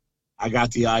until I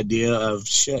got the idea of,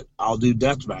 shit, I'll do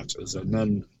death matches. And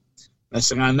then next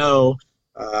thing I know,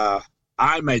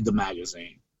 I made the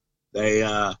magazine. They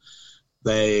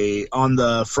on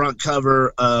the front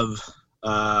cover of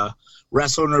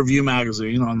Wrestling Review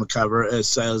magazine, on the cover, it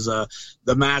says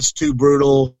the match too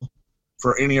brutal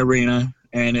for any arena,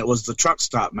 and it was the truck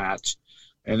stop match,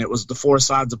 and it was the 4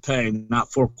 sides of pain,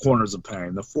 not 4 corners of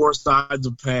pain. The 4 sides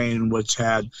of pain, which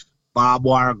had barbed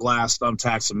wire, glass,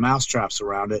 thumbtacks, and mousetraps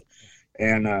around it,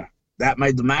 and that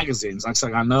made the magazines. Next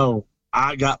thing I know,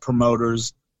 I got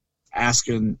promoters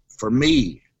asking for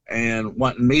me and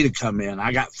wanting me to come in.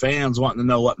 I got fans wanting to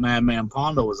know what Madman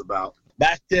Pondo was about.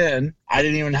 back then, I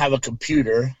didn't even have a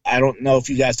computer. I don't know if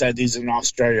you guys had these in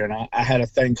Australia or not. I had a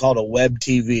thing called a web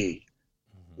TV,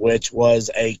 which was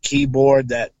a keyboard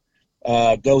that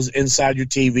goes inside your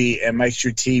TV and makes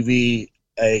your TV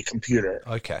a computer.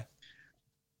 Okay.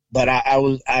 But I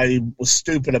was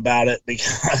stupid about it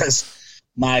because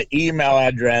my email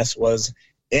address was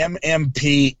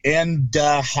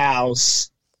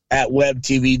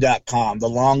mmpinthehouse@webtv.com, the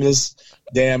longest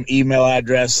damn email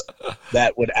address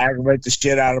that would aggravate the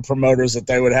shit out of promoters that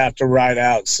they would have to write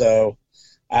out. So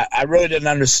I really didn't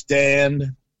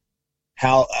understand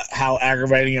how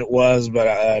aggravating it was.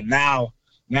 But now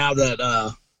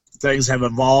that things have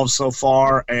evolved so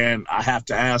far and I have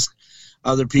to ask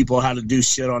other people how to do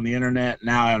shit on the internet,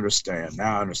 now I understand.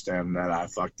 Now I understand that I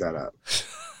fucked that up.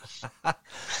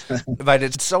 Mate,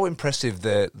 it's so impressive.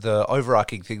 The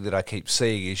overarching thing that I keep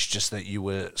seeing is just that you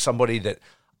were somebody that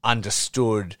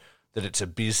understood that it's a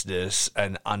business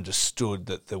and understood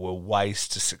that there were ways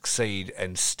to succeed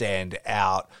and stand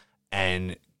out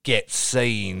and get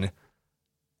seen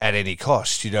at any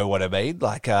cost. You know what I mean?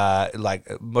 Like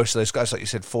most of those guys, like you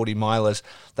said, 40 milers,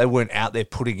 they weren't out there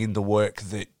putting in the work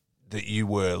that you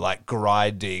were, like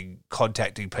grinding,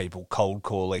 contacting people, cold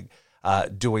calling,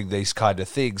 doing these kind of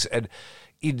things. And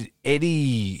in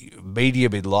any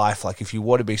medium in life, like if you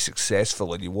want to be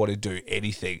successful and you want to do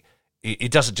anything,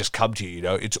 it doesn't just come to you, you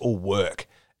know, it's all work.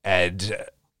 And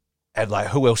like,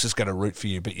 who else is going to root for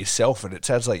you but yourself? And it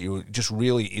sounds like you were just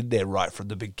really in there right from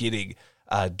the beginning,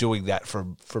 doing that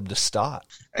from the start.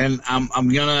 And I'm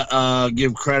gonna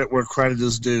give credit where credit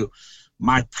is due.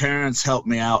 My parents helped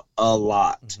me out a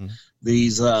lot. Mm-hmm.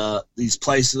 These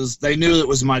places, they knew it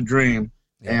was my dream.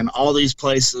 Yeah. And all these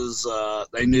places,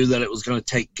 they knew that it was going to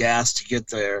take gas to get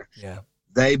there. Yeah.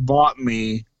 They bought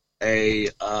me a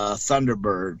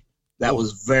Thunderbird that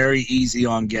was very easy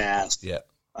on gas. Yeah.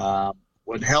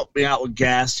 Would help me out with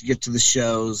gas to get to the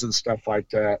shows and stuff like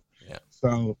that. Yeah.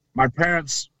 So my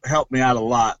parents helped me out a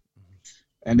lot.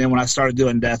 And then when I started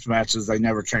doing death matches, they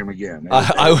never came again.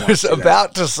 I was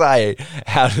about to say,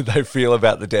 how did they feel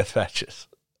about the death matches?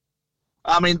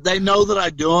 I mean, they know that I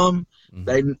do them.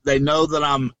 Mm-hmm. They know that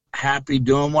I'm happy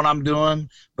doing what I'm doing,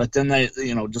 but then they,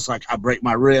 you know, just like I break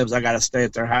my ribs, I got to stay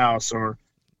at their house. Or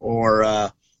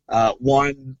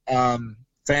one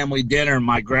family dinner,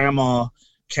 my grandma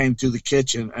came to the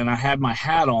kitchen and I had my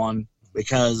hat on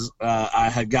because I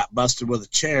had got busted with a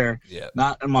chair,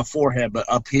 not in my forehead, but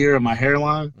up here in my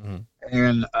hairline. Mm-hmm.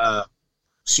 And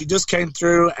she just came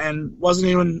through and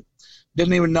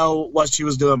didn't even know what she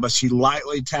was doing, but she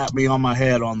lightly tapped me on my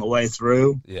head on the way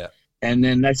through. Yeah. And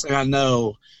then next thing I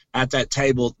know, at that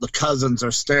table, the cousins are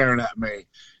staring at me.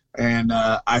 And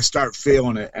I start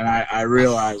feeling it, and I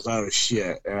realize, oh,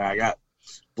 shit. And I got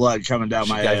blood coming down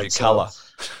my head. Gave you color.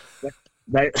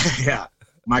 Yeah.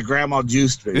 My grandma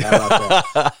juiced me. How about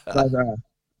that? But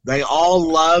they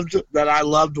all loved that I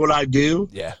loved what I do.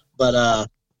 Yeah. But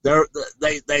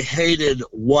they hated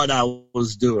what I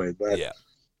was doing. But yeah.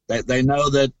 They know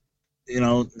that, you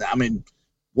know, I mean,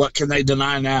 what can they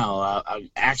deny now?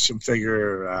 Action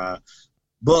figure,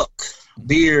 book,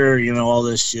 beer, you know, all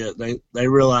this shit. They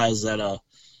realize that I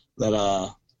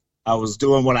was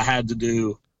doing what I had to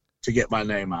do to get my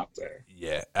name out there.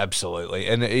 Yeah, absolutely.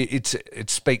 And it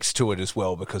speaks to it as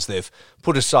well because they've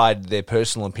put aside their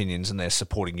personal opinions and they're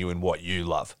supporting you in what you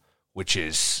love, which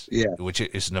is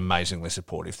an amazingly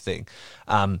supportive thing.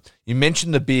 You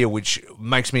mentioned the beer, which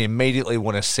makes me immediately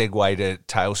want to segue to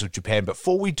Tales of Japan. But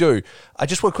before we do, I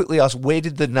just want to quickly ask, where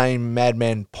did the name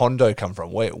Madman Pondo come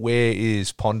from? Where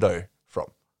is Pondo from?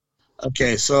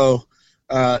 Okay, so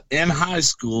in high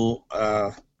school,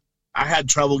 I had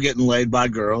trouble getting laid by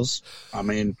girls. I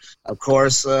mean, of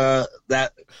course,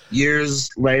 that years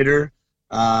later,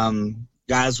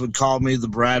 guys would call me the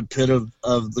Brad Pitt of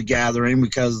the gathering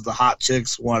because the hot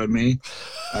chicks wanted me.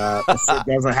 It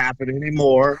doesn't happen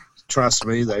anymore. Trust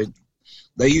me.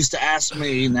 They used to ask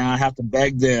me. Now I have to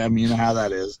beg them. You know how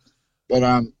that is.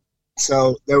 But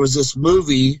so there was this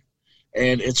movie,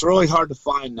 and it's really hard to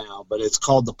find now, but it's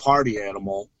called The Party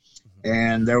Animal.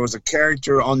 And there was a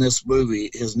character on this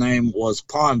movie. His name was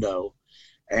Pondo.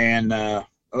 And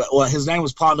his name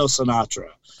was Pondo Sinatra.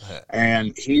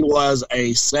 And he was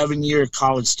a 7-year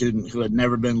college student who had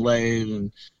never been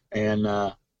laid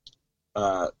and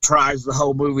tries the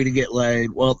whole movie to get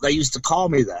laid. Well, they used to call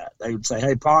me that. They would say,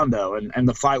 "Hey, Pondo," and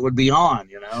the fight would be on,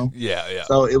 you know? Yeah, yeah.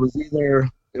 So it was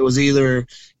either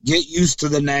get used to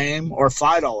the name or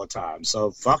fight all the time.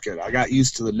 So fuck it. I got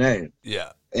used to the name.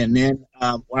 Yeah. And then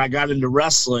when I got into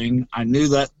wrestling, I knew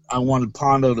that I wanted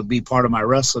Pondo to be part of my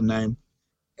wrestling name.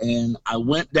 And I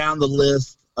went down the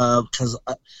list because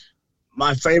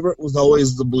my favorite was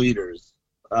always the Bleeders.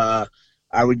 I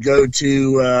would go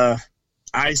to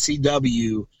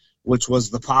ICW, which was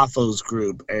the Paphos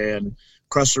group, and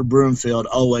Crusher Broomfield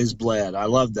always bled. I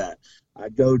love that.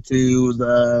 I'd go to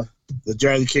the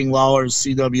Jerry the King Lawlers,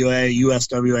 CWA,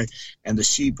 USWA, and the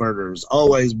Sheepherders.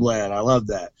 Always bled. I love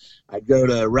that. I'd go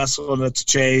to Wrestling at the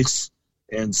Chase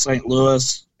in St.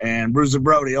 Louis, and Bruiser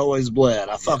Brody always bled.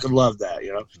 I fucking love that,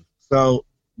 you know. So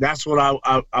that's what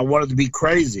I wanted to be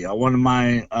crazy. I wanted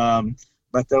my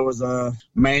but there was a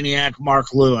maniac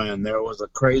Mark Lewin. There was a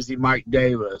crazy Mike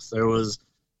Davis. There was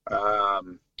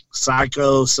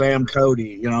Psycho Sam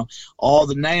Cody. You know, all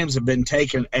the names have been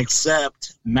taken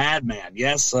except Madman.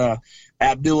 Yes,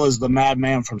 Abdullah is the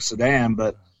Madman from Sudan,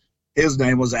 but his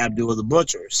name was Abdullah the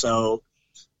Butcher. So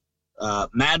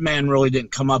Madman really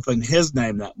didn't come up in his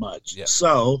name that much. Yeah.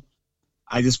 So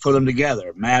I just put them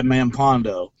together, Madman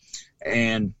Pondo.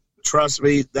 And trust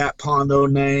me, that Pondo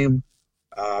name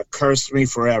cursed me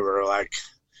forever. Like,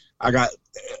 I got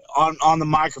on the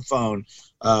microphone,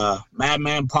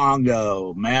 Madman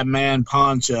Pongo, Madman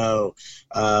Poncho.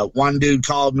 One dude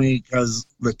called me because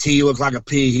the T looked like a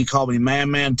P. He called me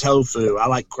Madman Tofu. I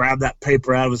like grabbed that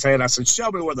paper out of his hand. I said,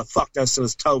 show me where the fuck that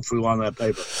says tofu on that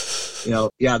paper. You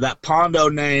know, yeah, that Pondo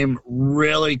name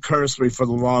really cursed me for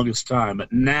the longest time.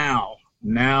 But now,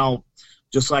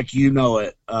 just like you know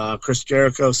it, Chris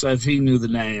Jericho says he knew the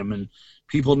name, and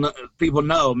people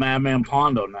know Madman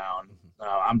Pondo now. And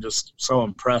I'm just so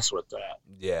impressed with that.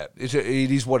 Yeah, it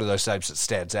is one of those names that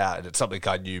stands out, and it's something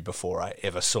I knew before I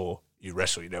ever saw you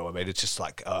wrestle. You know what I mean? It's just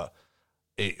like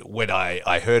when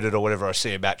I heard it or whenever I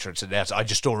see a match or it's announced, I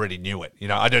just already knew it. You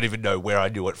know, I don't even know where I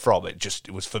knew it from.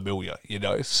 It was familiar. You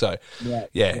know, so yeah.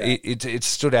 It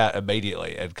stood out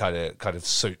immediately and kind of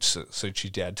suits you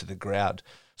down to the ground.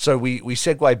 So we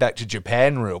segue back to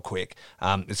Japan real quick.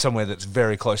 It's somewhere that's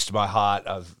very close to my heart.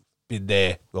 I've been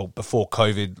there before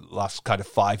COVID, last kind of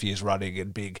 5 years running,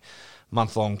 and big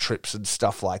month-long trips and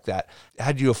stuff like that.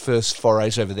 Had your first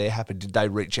forays over there happen? Did they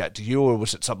reach out to you, or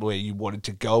was it somewhere you wanted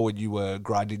to go and you were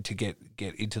grinding to get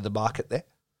into the market there?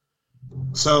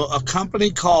 So a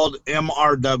company called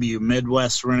MRW,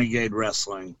 Midwest Renegade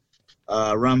Wrestling,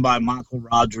 run by Michael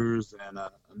Rogers and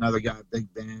another guy,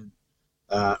 Big Ben.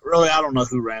 Really, I don't know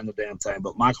who ran the damn thing,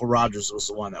 but Michael Rogers was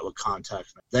the one that would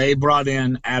contact me. They brought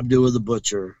in Abdullah the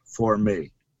Butcher for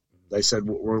me. They said,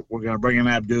 we're going to bring in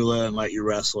Abdullah and let you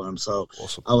wrestle him. So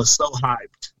awesome. I was so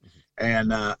hyped.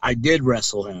 And I did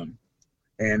wrestle him.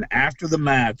 And after the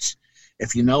match,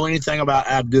 if you know anything about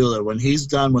Abdullah, when he's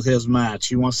done with his match,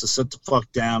 he wants to sit the fuck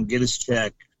down, get his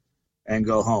check, and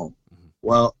go home. Mm-hmm.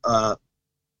 Well,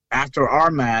 after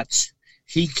our match,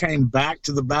 he came back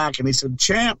to the back and he said,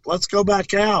 champ, let's go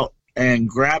back out, and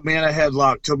grabbed me in a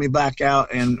headlock, took me back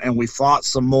out, and we fought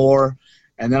some more.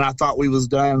 And then I thought we was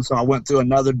done, so I went through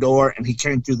another door, and he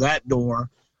came through that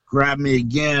door, grabbed me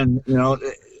again. You know,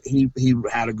 he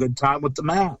had a good time with the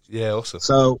match. Yeah, awesome.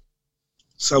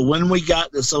 So when we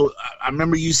got this, so I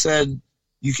remember you said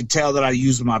you could tell that I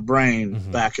used my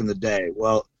brain back in the day.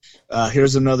 Well,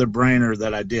 here's another brainer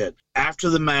that I did. After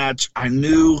the match, I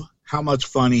knew how much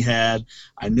fun he had.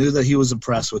 I knew that he was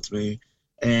impressed with me,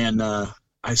 and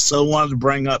I so wanted to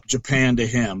bring up Japan to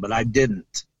him, but I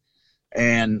didn't.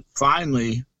 And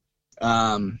finally,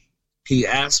 he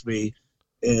asked me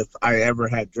if I ever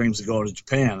had dreams of going to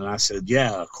Japan, and I said,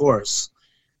 yeah, of course.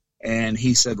 And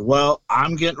he said, well,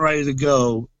 I'm getting ready to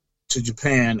go to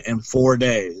Japan in 4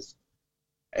 days,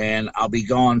 and I'll be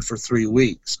gone for 3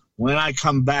 weeks. When I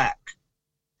come back,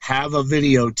 have a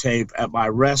videotape at my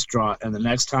restaurant, and the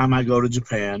next time I go to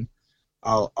Japan,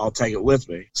 I'll take it with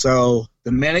me. So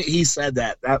the minute he said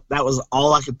that was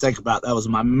all I could think about. That was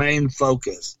my main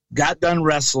focus. Got done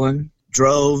wrestling,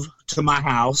 drove to my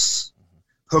house,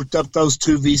 hooked up those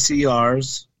 2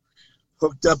 VCRs,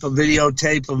 hooked up a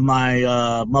videotape of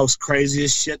my most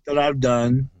craziest shit that I've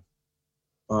done,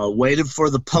 waited for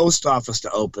the post office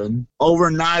to open,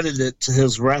 overnighted it to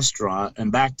his restaurant,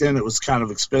 and back then it was kind of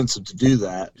expensive to do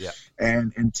that. Yeah.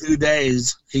 And in 2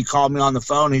 days, he called me on the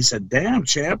phone. He said, damn,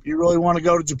 champ, you really want to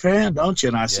go to Japan, don't you?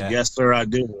 And I said, yes, sir, I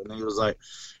do. And he was like,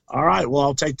 all right, well,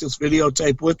 I'll take this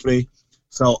videotape with me.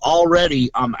 So already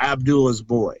I'm Abdullah's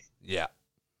boy. Yeah.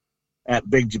 At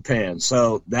Big Japan.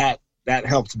 So that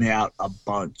helped me out a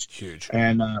bunch. Huge.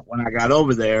 And when I got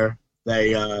over there,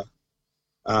 they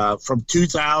from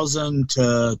 2000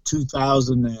 to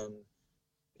 2000 and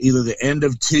either the end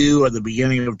of 2 or the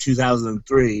beginning of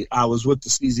 2003, I was with the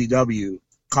CZW,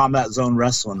 Combat Zone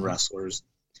Wrestling wrestlers.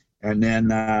 And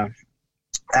then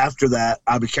after that,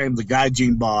 I became the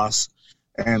Gaijin boss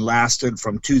and lasted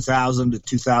from 2000 to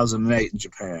 2008 in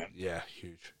Japan. Yeah,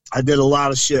 huge. I did a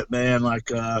lot of shit, man.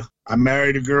 Like, I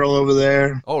married a girl over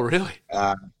there. Oh, really?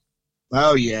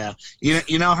 Oh yeah.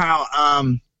 You know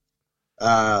how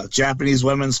Japanese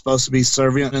women's supposed to be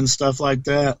servient and stuff like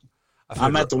that? I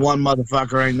met the one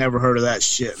motherfucker ain't never heard of that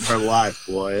shit in her life,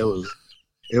 boy.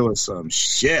 It was some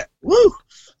shit. Woo!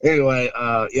 Anyway,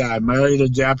 yeah, I married a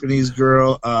Japanese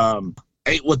girl.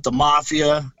 Ate with the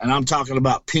mafia, and I'm talking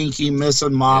about Pinky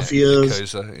missing mafias.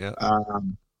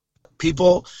 Yakuza,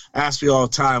 People ask me all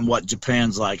the time what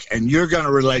Japan's like, and you're going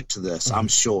to relate to this, I'm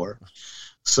sure.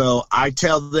 So I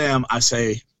tell them, I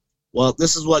say, well,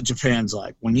 this is what Japan's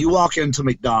like. When you walk into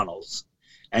McDonald's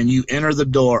and you enter the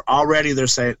door, already they're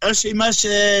saying,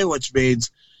 "Oshimashi," which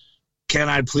means, "Can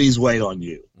I please wait on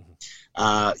you?"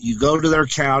 You go to their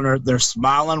counter. They're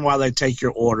smiling while they take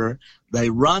your order. They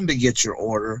run to get your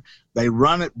order. They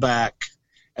run it back.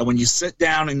 And when you sit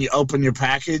down and you open your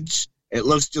package, it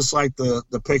looks just like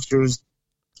the pictures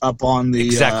up on the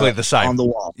exactly the same on the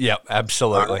wall. Yep,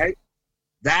 absolutely. Right?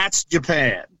 That's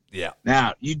Japan. Yeah.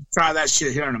 Now you try that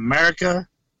shit here in America.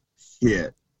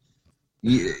 Shit.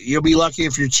 You'll be lucky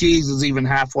if your cheese is even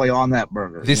halfway on that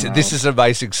burger. This is an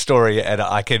amazing story, and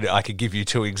I can give you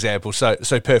two examples.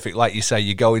 So perfect, like you say,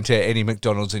 you go into any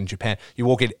McDonald's in Japan, you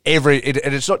walk in and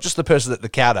it's not just the person at the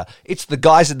counter, it's the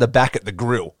guys in the back at the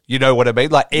grill. You know what I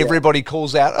mean? Like everybody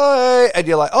calls out, "Oh," and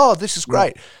you're like, "Oh, this is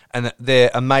great," and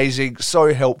they're amazing,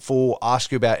 so helpful,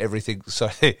 ask you about everything. So.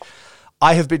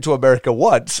 I have been to America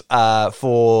once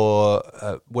for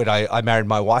when I married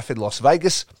my wife in Las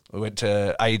Vegas. We went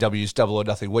to AEW's Double or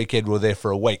Nothing weekend. We were there for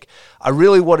a week. I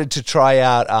really wanted to try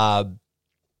out,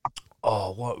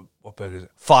 what burger is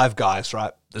it? Five Guys,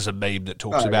 right? There's a meme that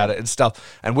talks about it and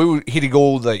stuff. And we were hitting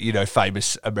all the,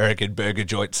 famous American burger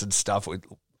joints and stuff.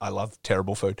 I love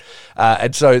terrible food.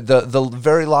 And so the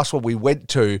very last one we went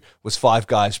to was Five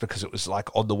Guys because it was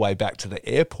like on the way back to the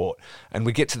airport. And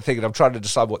we get to the thing and I'm trying to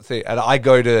decide what thing. And I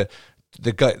go to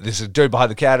the guy, there's a dude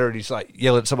behind the counter and he's like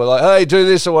yelling at someone like, "Hey, do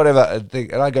this or whatever."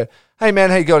 And I go, "Hey man,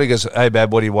 how you going?" He goes, "Hey man,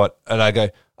 what do you want?" And I go,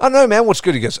 "Oh no man, what's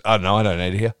good?" He goes, "Oh no, I don't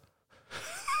need it here."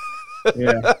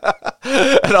 Yeah.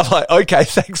 And I'm like, "Okay,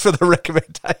 thanks for the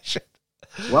recommendation."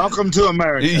 Welcome to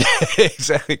America. Yeah,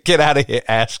 exactly. Get out of here,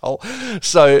 asshole.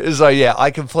 So yeah, I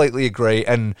completely agree.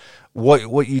 And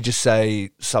what you just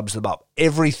say sums them up.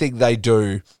 Everything they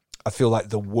do, I feel like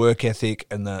the work ethic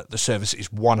and the service is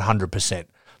 100%.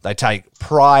 They take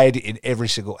pride in every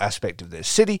single aspect of their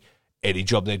city, any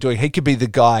job they're doing. He could be the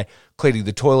guy cleaning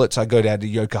the toilets. I go down to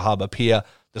Yokohama Pier.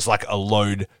 There's like a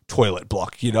lone toilet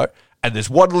block, and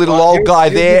there's one little old guy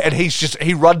there, and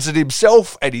he runs it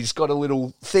himself, and he's got a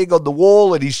little thing on the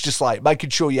wall, and he's just like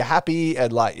making sure you're happy,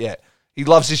 and he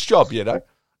loves his job,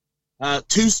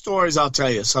 Two stories I'll tell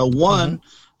you. So one,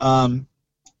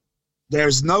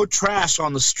 there's no trash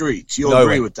on the streets. You'll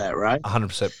agree with that, right?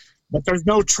 100%. But there's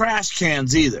no trash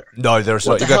cans either. No, there's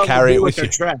not. You got to carry it with you.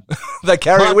 They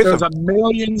carry it with them. There's a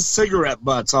million cigarette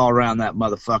butts all around that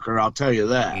motherfucker, I'll tell you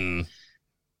that.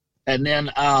 And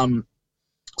then,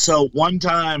 so one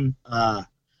time I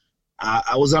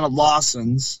was in a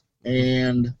Lawson's,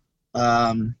 and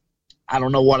I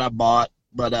don't know what I bought,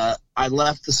 but I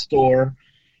left the store,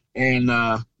 and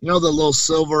the little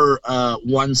silver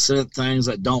 1 cent things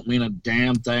that don't mean a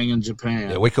damn thing in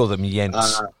Japan. Yeah, we call them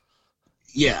yens.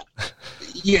 Yeah,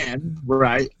 yen,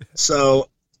 right. So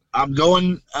I'm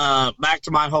going back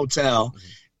to my hotel,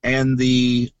 and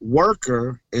the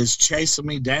worker is chasing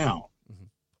me down.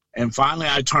 And finally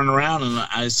I turn around and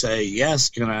I say, "Yes,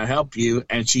 can I help you?"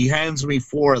 And she hands me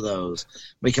 4 of those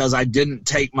because I didn't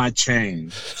take my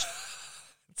change.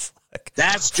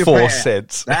 That's Japan. 4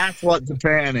 cents. That's what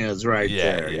Japan is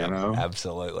there,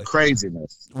 Absolutely.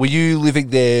 Craziness. Were you living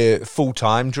there full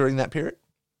time during that period?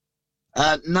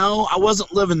 No, I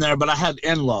wasn't living there, but I had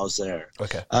in-laws there.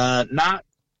 Okay. Not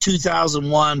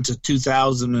 2001 to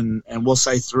 2000 and we'll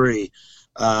say 3,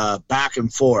 back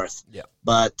and forth. Yeah.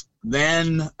 But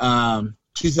then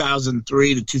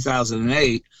 2003 to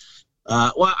 2008,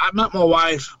 I met my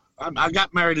wife. I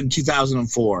got married in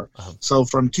 2004. So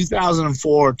from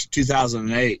 2004 to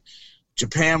 2008,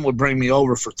 Japan would bring me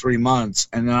over for 3 months,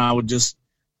 and then I would just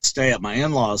stay at my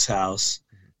in-laws' house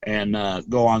and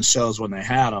go on shows when they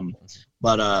had them.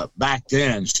 But back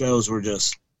then, shows were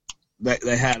just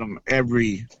they had them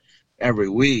every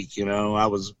week. I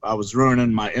was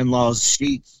ruining my in-laws'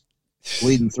 sheets,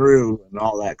 bleeding through and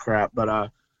all that crap.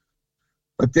 But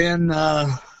then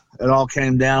it all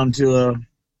came down to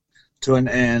an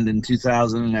end in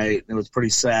 2008. It was pretty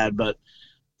sad. But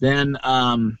then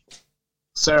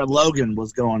Sarah Logan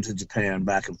was going to Japan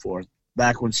back and forth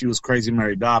back when she was Crazy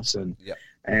Mary Dobson. Yep.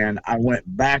 And I went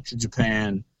back to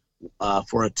Japan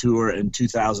for a tour in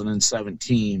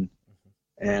 2017,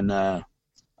 and I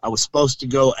was supposed to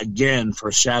go again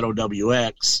for Shadow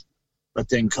WX, but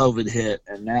then COVID hit,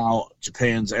 and now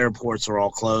Japan's airports are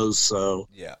all closed, so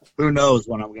Yeah. who knows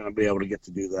when I'm going to be able to get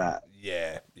to do that.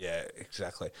 Yeah,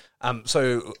 exactly.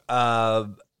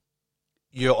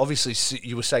 You obviously,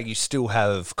 you were saying you still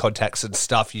have contacts and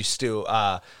stuff. You still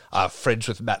are friends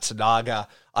with Matsunaga.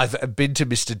 I've been to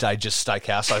Mr. Danger's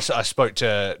Steakhouse. I spoke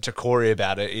to Corey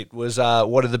about it. It was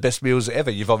one of the best meals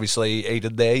ever. You've obviously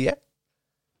eaten there, yeah?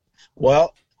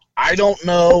 Well, I don't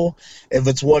know if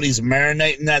it's what he's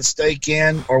marinating that steak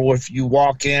in or if you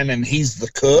walk in and he's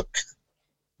the cook,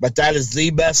 but that is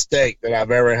the best steak that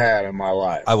I've ever had in my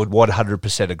life. I would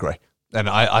 100% agree. And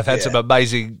I've had some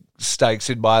amazing steaks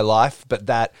in my life, but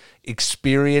that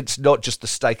experience, not just the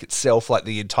steak itself, like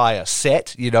the entire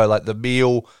set, like the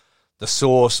meal, the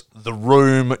sauce, the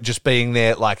room, just being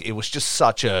there, like it was just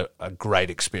such a great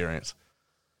experience.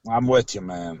 I'm with you,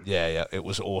 man. Yeah, it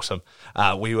was awesome.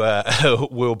 We were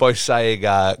both saying,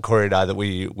 Corey and I, that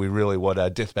we really want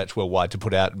Deathmatch Worldwide to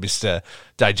put out Mr.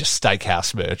 Danger's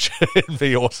Steakhouse merch. It'd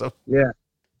be awesome. Yeah.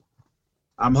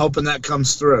 I'm hoping that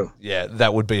comes through. Yeah,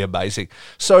 that would be amazing.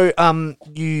 So,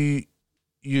 you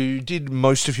did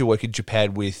most of your work in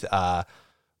Japan with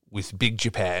Big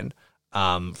Japan.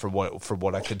 From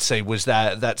what I could see, was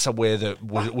that somewhere that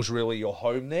was really your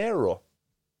home there, or?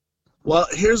 Well,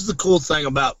 here's the cool thing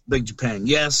about Big Japan.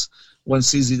 Yes, when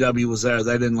CZW was there,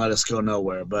 they didn't let us go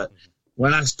nowhere. But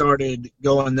when I started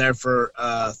going there for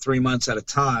 3 months at a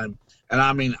time, and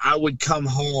I mean, I would come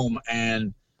home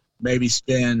and maybe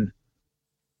spend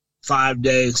 5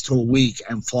 days to a week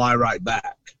and fly right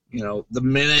back. The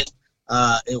minute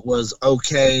it was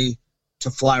okay to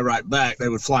fly right back, they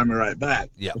would fly me right back.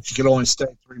 Yeah. But you could only stay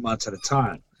 3 months at a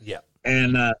time. Yeah.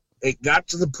 And it got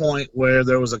to the point where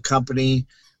there was a company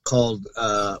called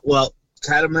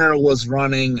Tatamura was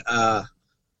running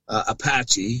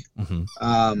Apache.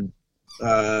 Mm-hmm.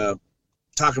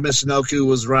 Takamishinoku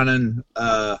was running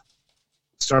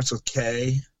starts with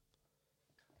K.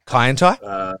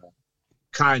 Kaientai?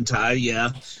 Kaientai, yeah.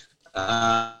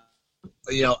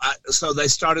 So they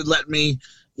started letting me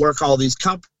work all these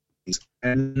companies.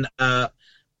 And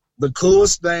the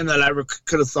coolest name that I ever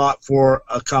could have thought for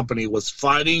a company was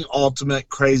Fighting Ultimate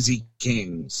Crazy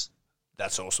Kings.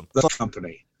 That's awesome. The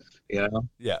company, Yeah.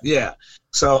 Yeah.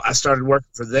 So I started working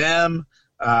for them.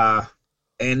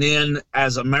 And then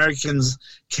as Americans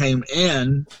came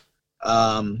in,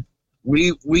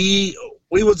 we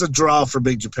was a draw for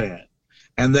Big Japan,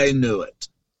 and they knew it.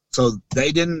 So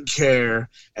they didn't care,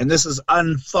 and this is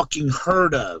unfucking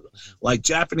heard of. Like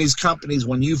Japanese companies,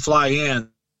 when you fly in,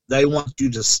 they want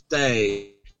you to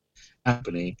stay.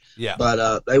 Company, Yeah.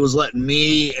 But they was letting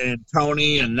me and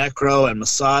Tony and Necro and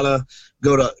Masada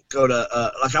go to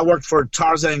like I worked for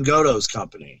Tarzan Goto's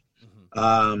company.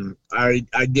 Mm-hmm.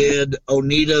 I did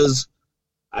Onita's,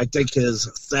 I think his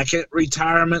second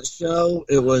retirement show.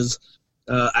 It was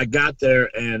I got there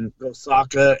and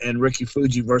Gosaka and Ricky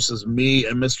Fuji versus me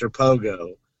and Mr.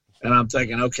 Pogo, and I'm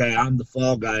thinking, okay, I'm the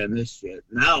fall guy in this shit.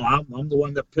 No, I'm the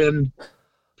one that pinned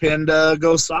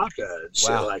Gosaka and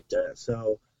shit like that.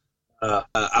 So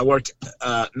I worked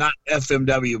not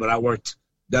FMW, but I worked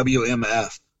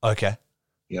WMF. Okay.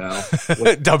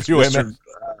 Mr. WMF.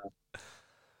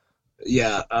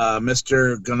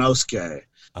 Mr. Ganosuke.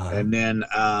 And then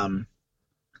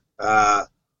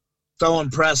so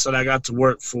impressed that I got to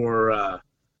work for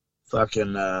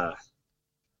Tarzan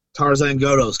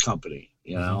Goto's company,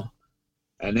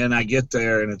 And then I get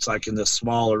there and it's like in this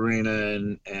small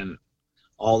arena and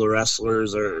all the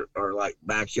wrestlers are like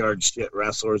backyard shit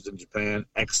wrestlers in Japan,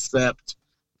 except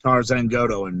Tarzan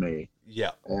Goto and me.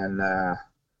 Yeah. And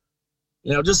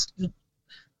just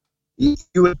you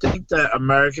would think that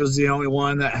America's the only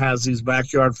one that has these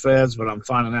backyard feds, but I'm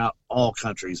finding out all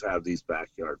countries have these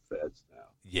backyard feds now.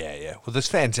 Yeah. Well, there's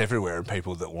fans everywhere and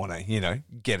people that want to,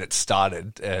 get it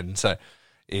started. And so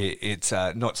it's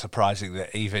not surprising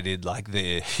that even in like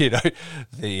the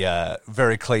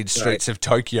very clean streets of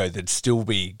Tokyo, there'd still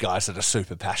be guys that are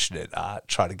super passionate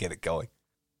trying to get it going.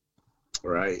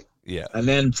 Right. Yeah. And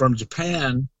then from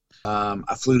Japan,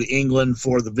 I flew to England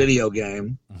for the video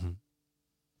game. Mm-hmm.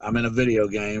 I'm in a video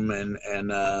game, and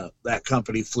that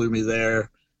company flew me there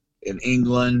in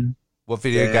England. What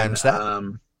video game's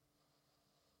that?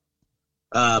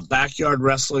 Backyard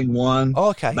Wrestling 1. Oh,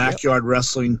 okay. Backyard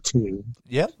Wrestling 2.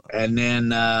 Yep. And then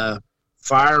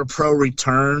Fire Pro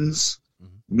Returns.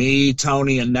 Mm-hmm. Me,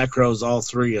 Tony, and Necros, all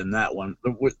three in that one.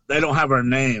 They don't have our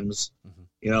names,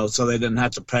 so they didn't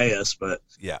have to pay us. But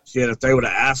shit, if they would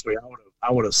have asked me,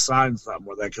 I would have signed something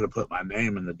where they could have put my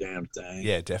name in the damn thing.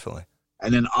 Yeah, definitely.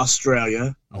 and then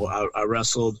Australia. I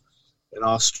wrestled in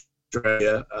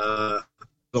Australia.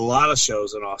 A lot of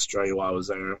shows in Australia while I was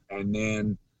there, and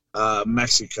then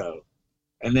Mexico,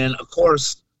 and then of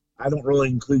course I don't really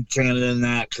include Canada in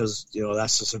that because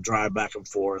that's just a drive back and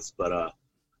forth. But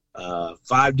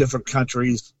 5 different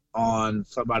countries on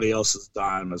somebody else's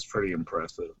dime is pretty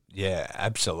impressive. Yeah,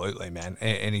 absolutely, man.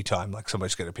 Anytime like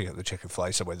somebody's going to pick up the checkered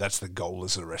flag somewhere, that's the goal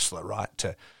as a wrestler, right?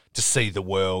 To see the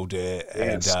world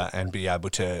and be able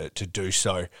to do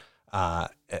so,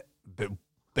 but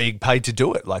being paid to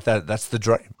do it, like that's the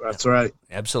dream. That's right.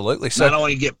 Absolutely. So not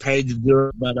only get paid to do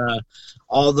it, but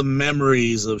all the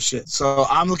memories of shit. So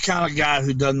I'm the kind of guy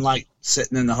who doesn't like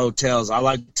sitting in the hotels. I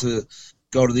like to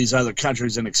go to these other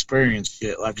countries and experience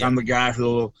shit. Like I'm the guy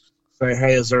who'll say,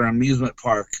 hey, is there an amusement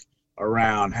park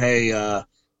around? Hey,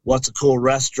 what's a cool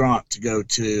restaurant to go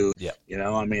to? Yeah.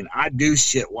 I do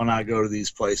shit when I go to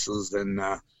these places, and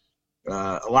a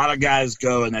lot of guys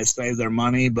go and they save their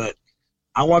money, but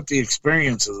I want the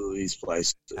experiences of these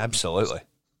places. Absolutely.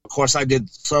 Of course, I did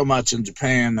so much in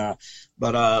Japan,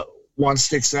 but one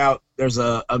sticks out. There's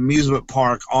a amusement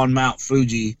park on Mount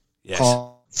Fuji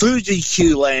called Fuji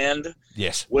Q Land.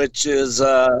 Yes. Which is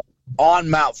on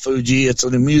Mount Fuji. It's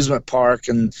an amusement park,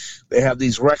 and they have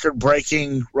these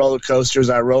record-breaking roller coasters.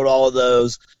 I rode all of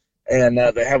those, and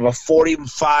they have a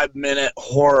 45-minute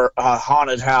horror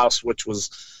haunted house, which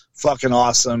was fucking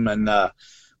awesome, and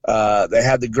they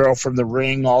had the girl from The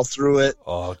Ring all through it.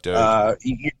 Oh, dude.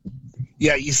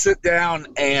 You sit down,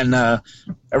 and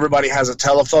everybody has a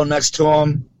telephone next to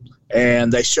them,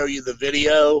 and they show you the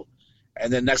video,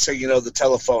 and then next thing you know, the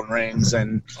telephone rings,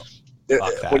 and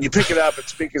when you pick it up and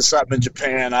speaking something in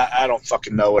Japan, I don't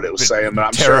fucking know what it was saying, but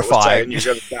I'm terrifying.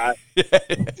 Sure it was saying you're going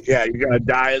to die. Yeah, you're going to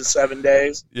die in 7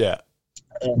 days. Yeah.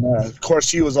 And, of course,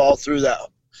 she was all through that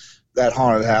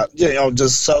haunted house.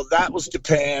 Just so that was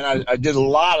Japan. I did a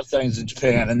lot of things in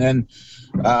Japan. And then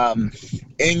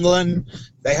England,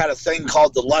 they had a thing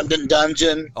called the London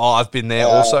Dungeon. Oh, I've been there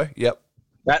also. Yep.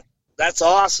 That's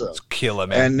awesome. It's killer,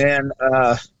 man. And then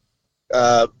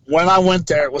when I went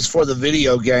there, it was for the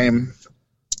video game,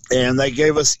 and they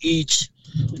gave us each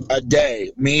a day.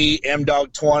 Me,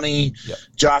 M-Dog 20,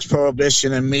 Josh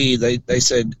Prohibition, and me. They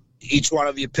said, each one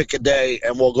of you pick a day,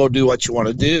 and we'll go do what you want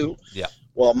to do. Yeah.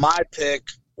 Well, my pick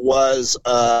was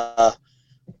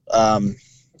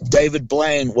David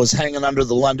Blaine was hanging under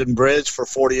the London Bridge for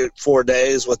 44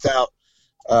 days without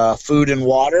food and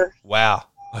water. Wow.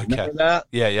 Okay. Remember that?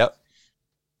 Yeah, yep.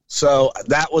 So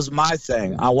that was my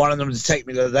thing. I wanted them to take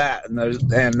me to that, and I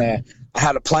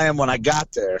had a plan when I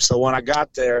got there. So when I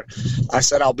got there, I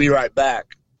said, I'll be right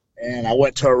back. And I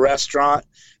went to a restaurant,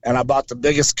 and I bought the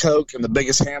biggest Coke and the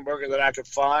biggest hamburger that I could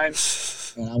find.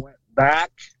 And I went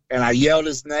back, and I yelled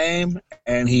his name,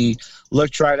 and he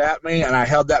looked right at me, and I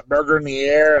held that burger in the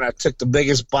air, and I took the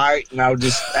biggest bite, and I would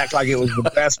just act like it was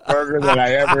the best burger that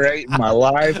I ever ate in my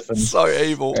life. And so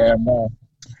evil. And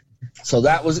so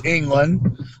that was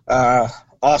England.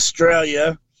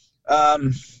 Australia.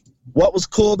 What was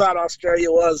cool about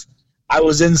Australia was I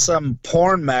was in some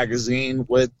porn magazine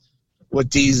with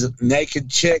these naked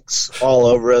chicks all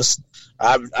over us.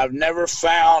 I've never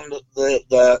found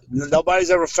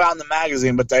nobody's ever found the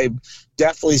magazine, but they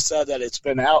definitely said that it's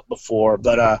been out before.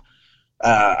 But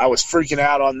I was freaking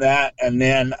out on that. And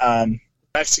then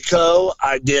Mexico,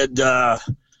 I did.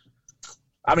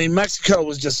 Mexico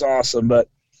was just awesome, but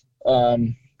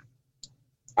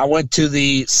I went to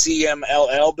the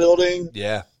CMLL building.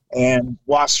 Yeah. And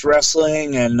watched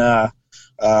wrestling, and La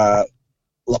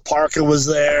Parka was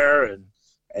there,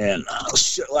 and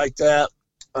shit like that.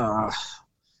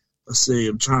 Let's see,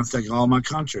 I'm trying to think of all my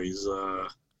countries.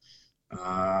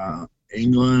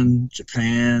 England,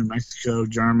 Japan, Mexico,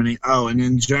 Germany. Oh, and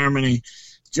in Germany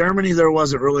there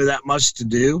wasn't really that much to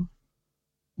do.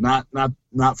 Not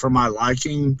for my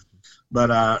liking, but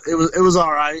it was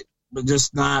all right, but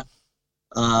just not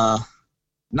the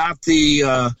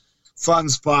fun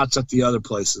spots that the other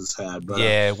places had.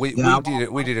 But, we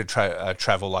did a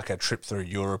travel, like a trip through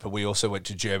Europe, and we also went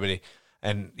to Germany.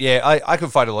 And I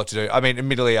could find a lot to do. I mean,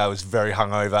 admittedly, I was very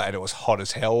hungover, and it was hot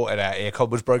as hell, and our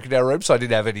aircon was broken in our room, so I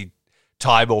didn't have any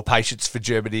time or patience for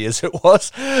Germany as it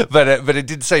was. But it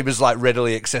did seem as like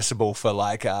readily accessible for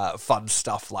like fun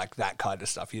stuff, like that kind of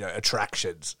stuff.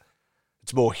 Attractions.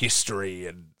 It's more history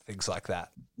and things like that.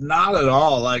 Not at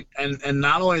all. Like, and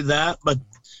not only that, but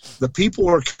the people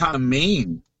were kind of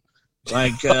mean.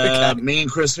 Like me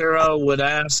and Chris Hero would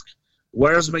ask,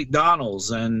 "Where's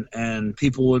McDonald's?" and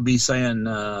people would be saying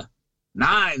 9.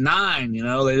 They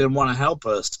didn't want to help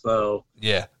us. So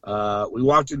we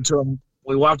walked into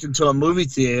a movie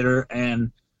theater,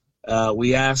 and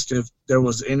we asked if there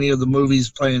was any of the movies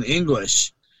playing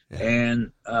English. Yeah.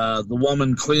 And the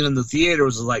woman cleaning the theater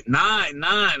was like, 9. And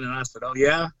I said, oh,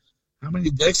 yeah? How many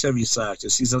dicks have you sucked?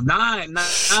 And she said, 9.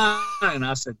 And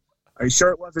I said, are you sure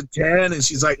it wasn't 10? And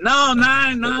she's like, no,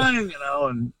 9, you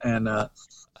know. And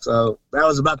so that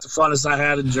was about the funnest I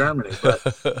had in Germany. But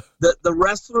the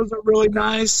wrestlers are really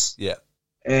nice. Yeah.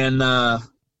 And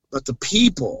but the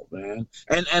people, man.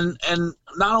 And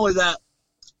not only that,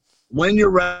 when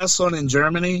you're wrestling in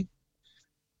Germany,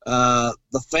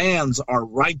 the fans are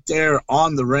right there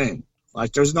on the ring.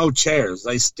 Like, there's no chairs.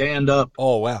 They stand up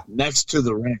next to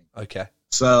the ring. Okay.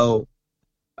 So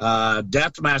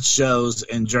deathmatch shows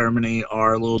in Germany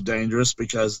are a little dangerous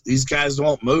because these guys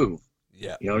won't move.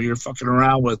 Yeah. You know, you're fucking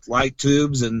around with light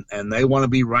tubes, and they want to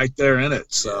be right there in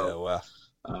it. So,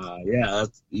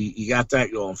 you got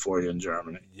that going for you in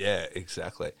Germany. Yeah,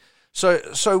 exactly. So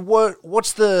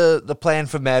what's the plan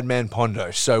for Madman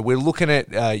Pondo? So we're looking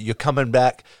at you're coming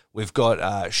back. We've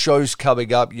got shows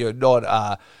coming up. You're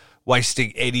not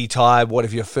wasting any time. One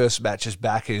of your first matches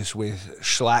back is with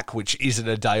Schlack, which isn't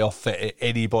a day off for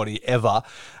anybody ever.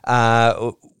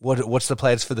 What's the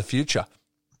plans for the future?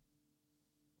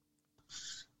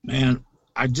 Man,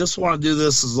 I just want to do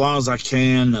this as long as I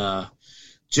can.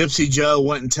 Gypsy Joe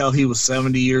went until he was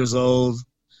 70 years old.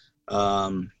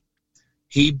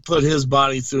 He put his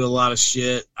body through a lot of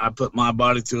shit. I put my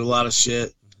body through a lot of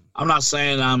shit. I'm not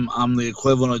saying I'm the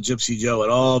equivalent of Gypsy Joe at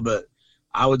all, but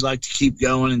I would like to keep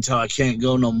going until I can't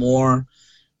go no more.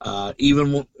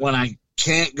 Even when I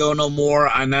can't go no more,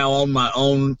 I now own my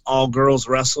own all-girls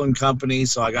wrestling company,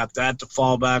 so I got that to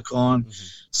fall back on. Mm-hmm.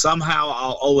 Somehow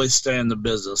I'll always stay in the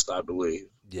business, I believe.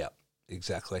 Yeah,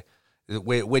 exactly.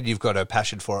 When you've got a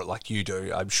passion for it like you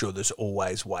do, I'm sure there's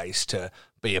always ways to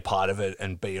be a part of it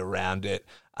and be around it.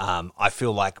 I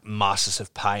feel like Masters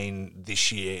of Pain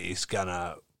this year is going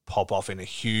to pop off in a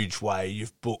huge way.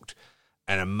 You've booked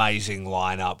an amazing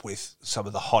lineup with some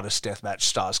of the hottest deathmatch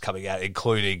stars coming out,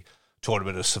 including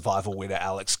Tournament of Survival winner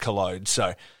Alex Cologne.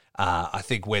 So I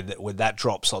think when that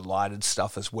drops online and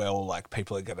stuff as well, like,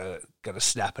 people are gonna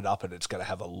snap it up, and it's gonna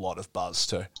have a lot of buzz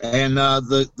too. And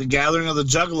the Gathering of the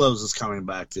Juggalos is coming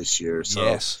back this year, so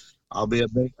yes. I'll be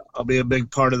a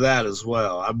big part of that as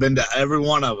well. I've been to every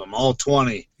one of them, all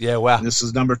 20. Yeah, wow. And this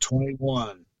is number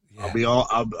 21. Yeah.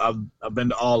 I've been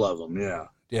to all of them. Yeah.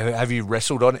 Yeah. Have you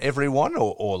wrestled on every one,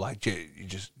 or like you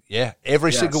just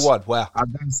every single one? Wow.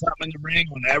 I've done something in the ring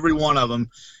on every one of them,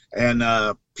 and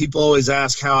people always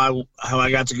ask how I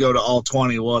got to go to all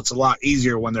 20. Well, it's a lot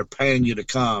easier when they're paying you to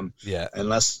come. Yeah.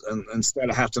 Instead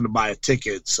of having to buy a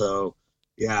ticket. So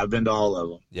yeah, I've been to all of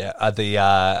them. Yeah. Are the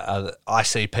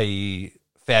ICP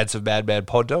fans of Madman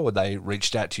Pondo, or they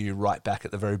reached out to you right back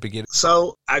at the very beginning?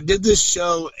 So I did this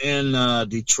show in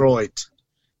Detroit,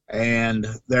 and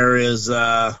there is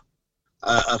a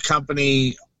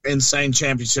company, Insane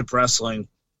Championship Wrestling,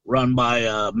 run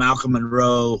by Malcolm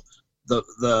Monroe,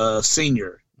 the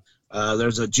senior.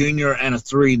 There's a junior and a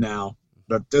 3 now,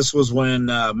 but this was when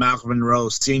Malcolm Monroe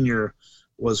Senior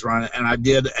was running, and I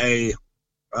did a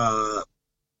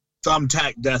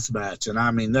thumbtack death match, and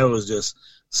I mean, there was just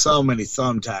so many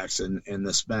thumbtacks in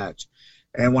this match.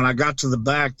 And when I got to the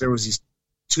back, there was these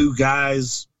 2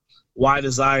 guys, white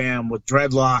as I am, with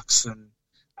dreadlocks, and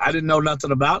I didn't know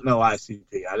nothing about no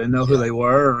ICP. I didn't know who they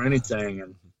were or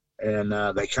anything, and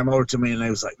they come over to me, and they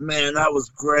was like, man, that was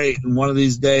great, and one of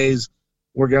these days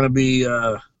we're going to be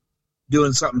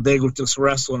doing something big with this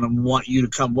wrestling and want you to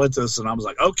come with us. And I was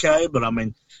like, okay, but I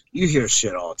mean, you hear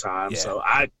shit all the time, so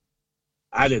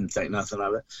I didn't think nothing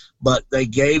of it. But they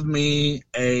gave me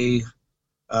a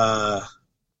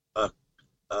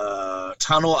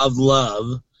Tunnel of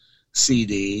Love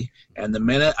CD, and the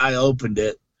minute I opened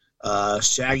it,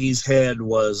 Shaggy's head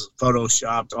was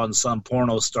photoshopped on some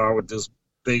porno star with this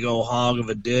big old hog of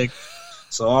a dick.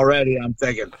 So already I'm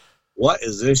thinking, what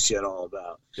is this shit all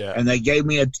about? Yeah. And they gave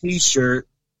me a T-shirt.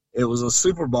 It was a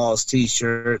Super Balls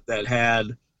T-shirt that had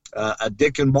a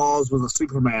dick and balls with a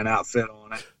Superman outfit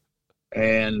on it.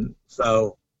 And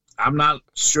so I'm not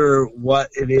sure what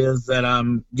it is that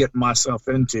I'm getting myself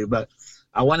into, but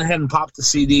I went ahead and popped the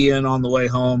CD in on the way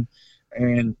home,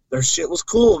 and their shit was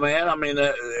cool, man. I mean,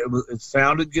 it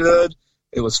sounded good.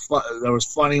 It was fun. There was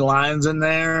funny lines in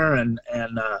there, and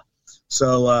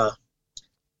so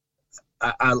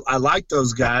I liked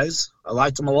those guys. I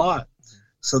liked them a lot.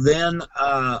 So then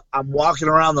I'm walking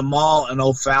around the mall in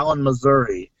O'Fallon,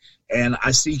 Missouri, and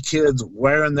I see kids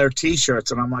wearing their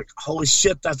T-shirts, and I'm like, holy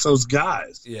shit, that's those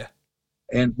guys. Yeah.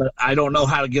 But I don't know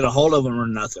how to get a hold of them or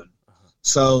nothing.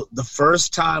 So the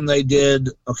first time they did,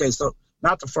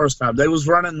 not the first time. They was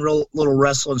running little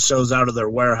wrestling shows out of their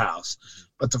warehouse.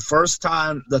 but the first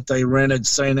time that they rented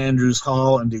St. Andrews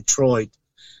Hall in Detroit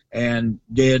and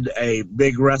did a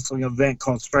big wrestling event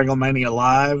called Stranglemania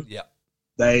Live,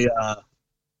 they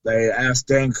asked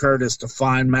Dan Curtis to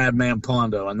find Madman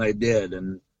Pondo, and they did,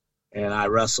 and I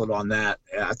wrestled on that.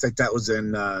 I think that was in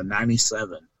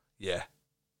 97. Yeah.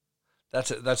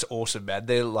 That's awesome, man.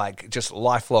 They're like just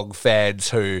lifelong fans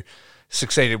who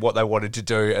succeeded what they wanted to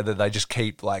do, and then they just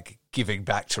keep like giving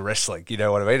back to wrestling. You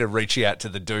know what I mean? And reaching out to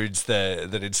the dudes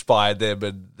that inspired them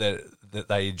and that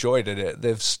they enjoyed it.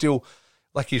 They've still,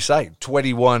 like you say,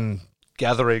 21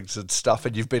 gatherings and stuff,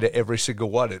 and you've been at every single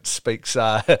one. It speaks.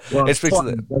 Well, it speaks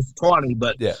 20, that's 20,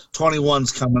 but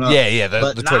 21's coming up. Yeah,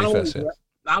 the 21st.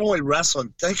 Not only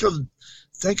wrestling. Think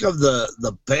of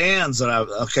the bands that I've.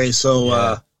 Okay,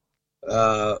 so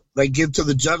they give to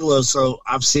the Juggalos. So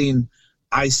I've seen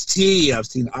Ice-T, I've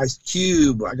seen Ice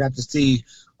Cube. I got to see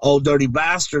Old Dirty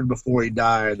Bastard before he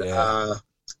died.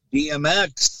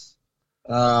 DMX.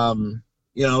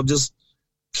 Just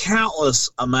countless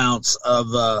amounts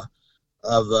of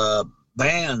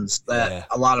bands that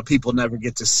a lot of people never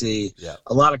get to see. Yeah.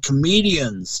 A lot of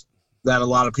comedians that a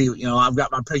lot of people, I've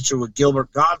got my picture with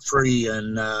Gilbert Godfrey,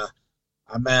 and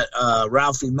I met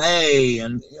Ralphie May,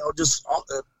 and just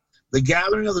the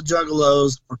gathering of the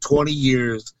Juggalos for 20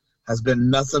 years has been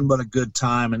nothing but a good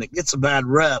time, and it gets a bad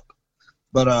rep,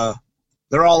 but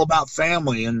they're all about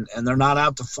family, and they're not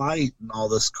out to fight and all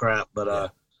this crap.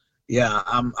 But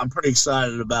I'm pretty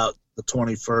excited about the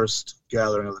 21st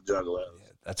gathering of the Juggalos.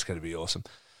 Yeah, that's going to be awesome,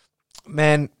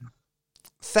 man.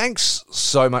 Thanks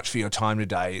so much for your time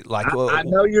today. I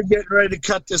know you're getting ready to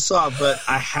cut this off, but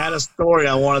I had a story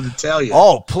I wanted to tell you.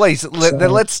 Oh, please,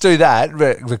 let's do that,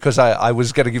 because I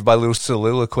was going to give my little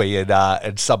soliloquy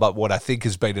and sum up what I think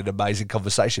has been an amazing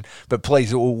conversation. But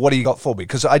please, what do you got for me?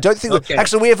 Because I don't think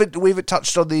actually we haven't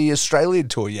touched on the Australian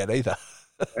tour yet either.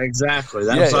 Exactly,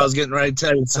 that's what I was getting ready to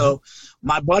tell you. So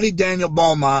my buddy Daniel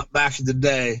Beaumont back in the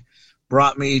day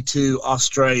brought me to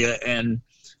Australia, and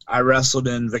I wrestled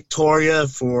in Victoria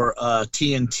for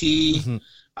TNT. Mm-hmm.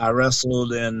 I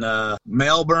wrestled in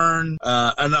Melbourne.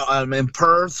 I'm in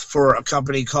Perth for a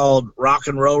company called Rock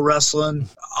and Roll Wrestling.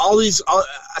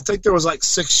 I think there was like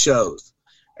 6 shows.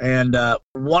 And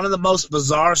one of the most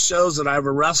bizarre shows that I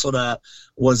ever wrestled at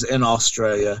was in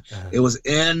Australia. Uh-huh. It was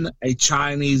in a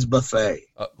Chinese buffet.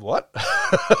 What?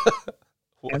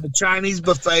 And the Chinese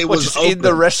buffet was open. In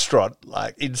the restaurant,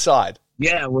 like inside?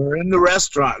 Yeah, we're in the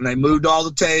restaurant, and they moved all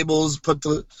the tables, put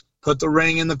the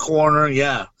ring in the corner.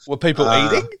 Yeah, were people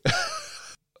eating?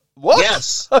 What?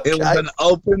 Yes, okay. It was an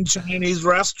open Chinese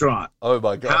restaurant. Oh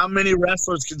my God! How many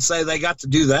wrestlers can say they got to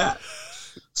do that?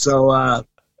 So,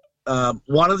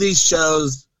 one of these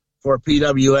shows for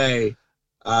PWA,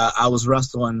 I was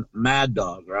wrestling Mad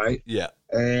Dog, right? Yeah,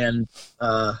 and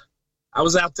I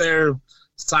was out there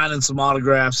signing some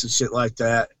autographs and shit like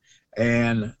that.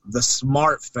 And the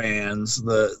smart fans,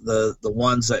 the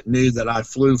ones that knew that I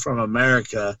flew from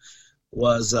America,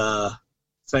 was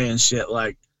saying shit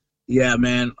like, "Yeah,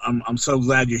 man, I'm so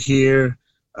glad you're here.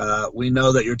 We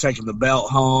know that you're taking the belt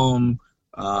home.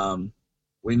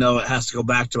 We know it has to go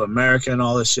back to America and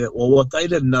all this shit." Well, what they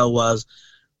didn't know was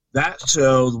that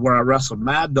show where I wrestled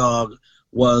Mad Dog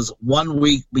was 1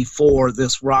 week before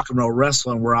this Rock and Roll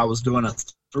Wrestling, where I was doing a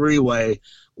 3-way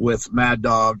with Mad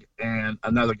Dog and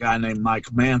another guy named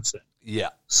Mike Manson. Yeah.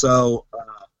 So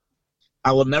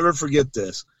I will never forget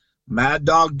this. Mad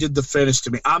Dog did the finish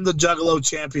to me. I'm the Juggalo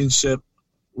Championship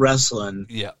Wrestling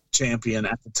champion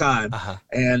at the time. Uh-huh.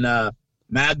 And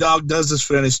Mad Dog does this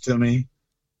finish to me.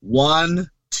 1,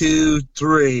 2,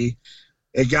 3.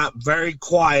 It got very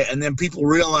quiet, and then people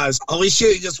realized, holy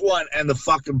shit, he just won, and the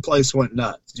fucking place went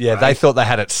nuts. Yeah, right? They thought they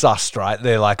had it sussed, right?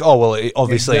 They're like, oh, well,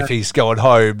 obviously if he's going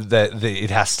home, that it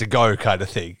has to go kind of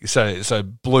thing. So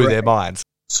blew their minds.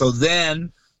 So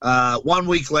then 1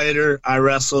 week later, I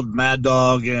wrestled Mad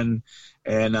Dog and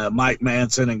Mike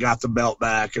Manson and got the belt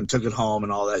back and took it home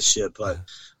and all that shit. But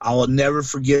I will never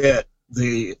forget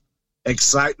the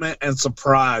excitement and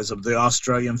surprise of the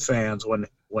Australian fans when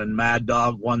Mad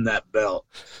Dog won that belt.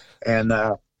 And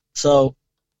so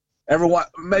everyone,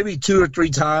 maybe 2 or 3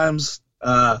 times,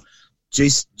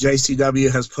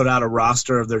 JCW has put out a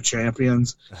roster of their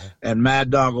champions, and Mad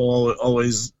Dog will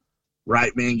always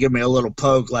write me and give me a little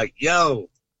poke like, yo,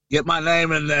 get my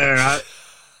name in there.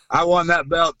 I won that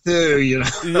belt too, you know.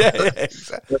 Yeah,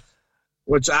 exactly.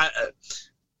 Which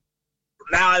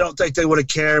now I don't think they would have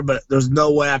cared, but there's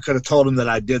no way I could have told them that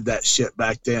I did that shit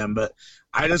back then. But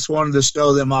I just wanted to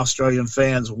show them Australian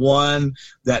fans, 1,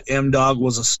 that M-Dog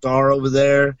was a star over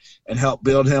there and help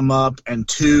build him up, and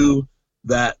 2,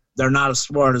 that they're not as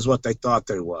smart as what they thought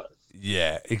they was.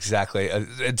 Yeah, exactly.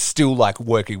 It's still like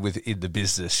working within the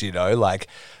business, you know, like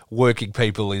working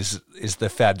people is the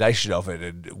foundation of it.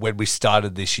 And when we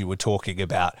started this, you were talking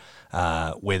about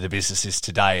where the business is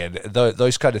today, and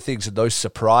those kind of things and those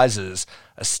surprises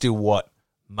are still what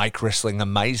make wrestling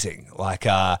amazing. Like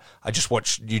I just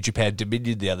watched New Japan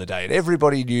Dominion the other day, and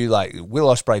everybody knew like Will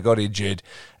Ospreay got injured,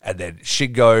 and then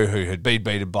Shingo, who had been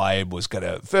beaten by him, was going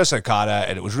to verse Okada,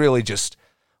 and it was really just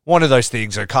one of those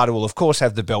things. Okada will of course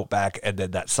have the belt back, and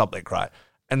then that's something, right?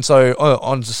 And so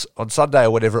on Sunday or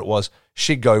whatever it was,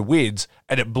 Shingo wins,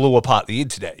 and it blew apart the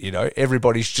internet, you know?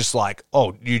 Everybody's just like,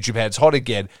 oh, New Japan's hot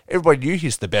again. Everybody knew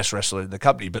he's the best wrestler in the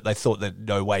company, but they thought that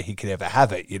no way he could ever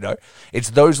have it, you know?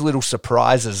 It's those little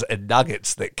surprises and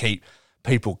nuggets that keep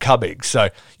people coming. So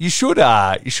you should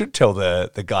tell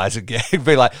the guys again,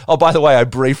 be like, oh, by the way, I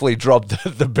briefly dropped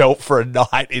the belt for a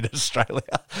night in Australia.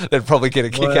 They'd probably get a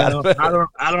kick out of it.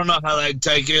 I don't know how they'd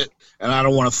take it, and I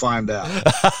don't want to find out.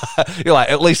 You're like,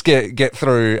 at least get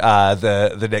through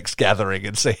the next gathering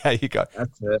and see how you go.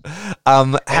 That's it.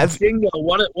 Shingo,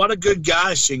 what a good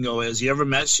guy Shingo is. You ever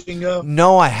met Shingo?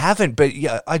 No, I haven't, but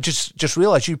yeah, I just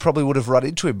realized you probably would have run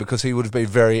into him because he would have been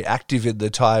very active in the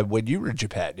time when you were in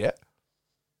Japan, yeah?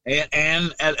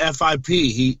 And at FIP,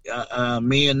 me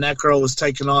and Necro was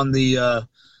taking on the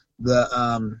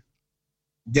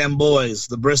Dem Boys,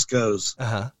 the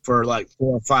Briscoes, for like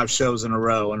 4 or 5 shows in a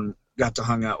row, and got to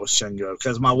hang out with Shingo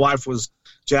because my wife was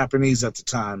Japanese at the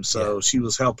time, so she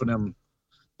was helping him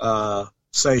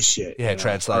say shit. Yeah,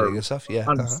 translating and stuff. Yeah,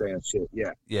 understand shit.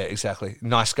 Yeah, yeah, exactly.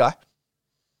 Nice guy.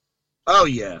 Oh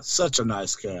yeah, such a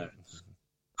nice guy.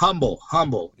 Humble,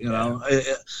 you know.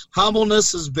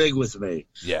 Humbleness is big with me.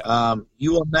 Yeah.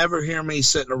 You will never hear me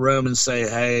sit in a room and say,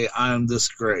 "Hey, I'm this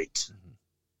great."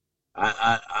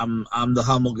 I'm the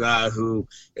humble guy who,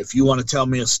 if you want to tell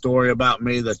me a story about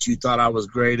me that you thought I was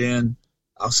great in,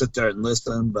 I'll sit there and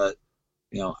listen. But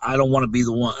you know, I don't want to be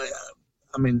the one.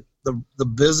 I mean, the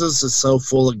business is so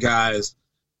full of guys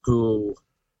who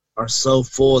are so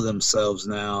full of themselves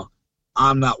now.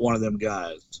 I'm not one of them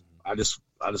guys. I just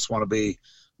want to be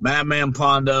Madman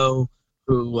Pondo,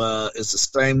 who is the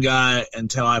same guy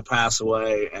until I pass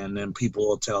away, and then people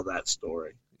will tell that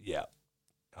story. Yeah.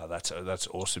 Oh, that's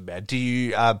awesome, man. Do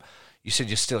you you said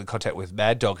you're still in contact with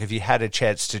Mad Dog. Have you had a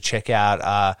chance to check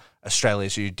out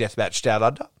Australia's new Deathmatch Down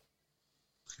Under?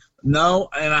 No,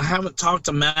 and I haven't talked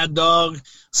to Mad Dog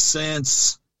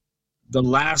since the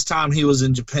last time he was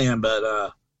in Japan,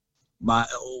 but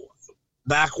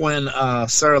back when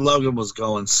Sarah Logan was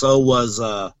going, so was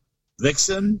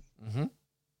Vixen,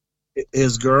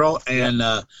 his girl, and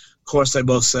of course they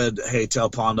both said, "Hey, tell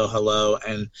Pondo hello."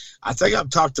 And I think I've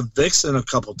talked to Vixen a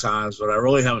couple times, but I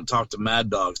really haven't talked to Mad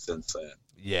Dog since then.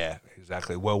 Yeah,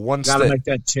 exactly. Well, once gotta make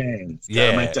that change.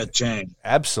 Gotta make that change.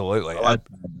 Absolutely.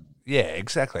 Yeah,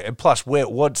 exactly. And plus,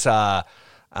 once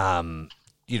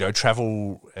you know,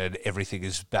 travel and everything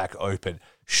is back open,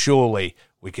 surely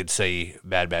we could see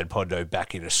Madman Pondo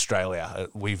back in Australia.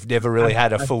 We've never really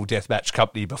had a full deathmatch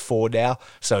company before now,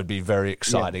 so it'd be very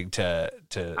exciting to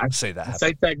see that happen.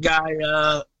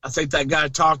 I think that guy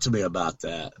talked to me about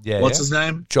that. Yeah, what's his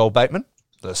name? Joel Bateman,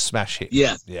 the smash hit.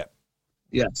 Yeah. Yeah.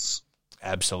 Yes.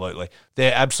 Absolutely.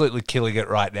 They're absolutely killing it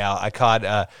right now. I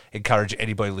can't encourage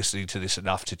anybody listening to this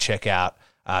enough to check out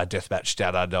Deathmatch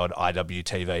Down Under on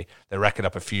IWTV. They're racking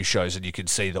up a few shows, and you can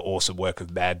see the awesome work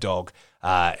of Mad Dog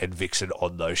and Vixen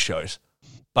on those shows.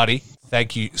 Buddy,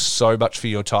 thank you so much for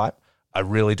your time. I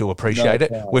really do appreciate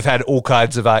it. We've had all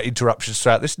kinds of interruptions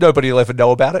throughout this. Nobody will ever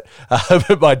know about it.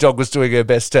 But my dog was doing her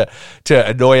best to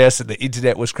annoy us, and the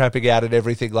internet was crapping out and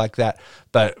everything like that.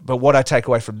 But what I take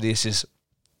away from this is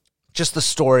just the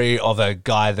story of a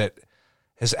guy that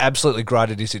has absolutely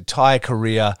grinded his entire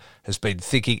career, has been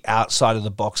thinking outside of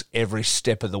the box every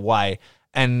step of the way.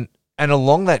 And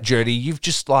along that journey, you've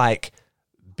just like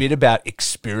been about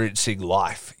experiencing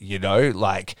life, you know,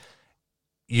 like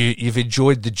you've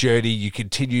enjoyed the journey. You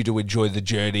continue to enjoy the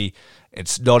journey.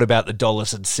 It's not about the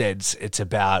dollars and cents. It's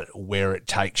about where it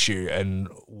takes you. And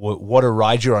what a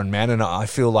ride you're on, man. And I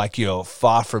feel like you're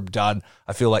far from done.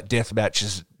 I feel like Deathmatch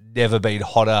has never been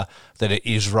hotter than it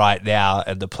is right now,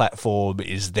 and the platform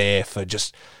is there for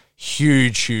just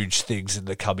huge things in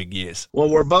the coming years. Well,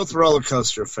 we're both roller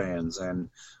coaster fans, and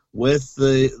with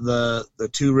the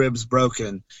two ribs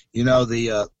broken, you know,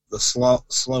 the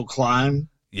slow climb.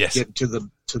 Yes. Get to the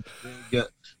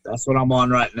that's what I'm on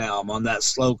right now. I'm on that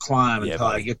slow climb until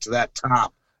I get to that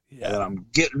top. Yeah. And I'm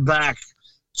getting back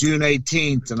June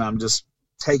 18th, and I'm just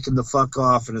taking the fuck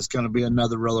off, and it's going to be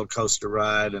another roller coaster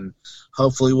ride, and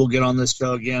hopefully we'll get on this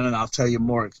show again, and I'll tell you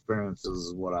more experiences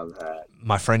of what I've had.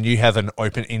 my friend, you have an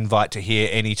open invite to here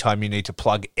anytime you need to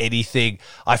plug anything.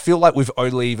 I feel like we've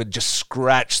only even just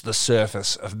scratched the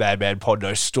surface of Madman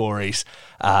Pondo's stories,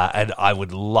 and I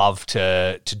would love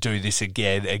to do this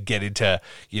again and get into,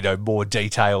 you know, more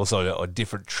details on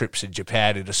different trips in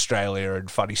Japan and Australia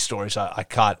and funny stories. I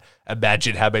can't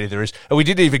imagine how many there is. And we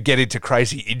didn't even get into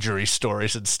crazy injury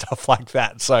stories and stuff like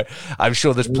that. So I'm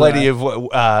sure there's plenty of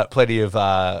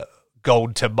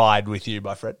gold to mine with you,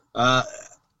 my friend.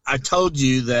 I told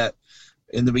you that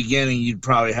in the beginning you'd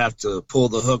probably have to pull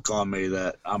the hook on me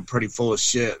that I'm pretty full of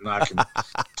shit and I can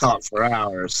talk for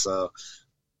hours. So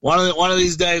one of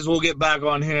these days we'll get back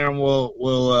on here and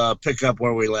we'll pick up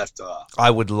where we left off. I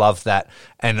would love that,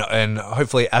 and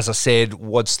hopefully, as I said,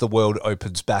 once the world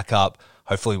opens back up,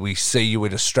 hopefully we see you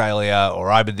in Australia,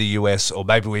 or I'm in the US, or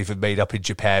maybe we even meet up in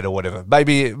Japan or whatever.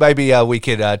 Maybe we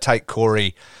could take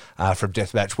Corey from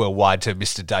Deathmatch Worldwide to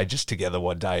Mr. Dangerous together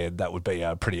one day, and that would be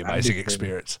a pretty amazing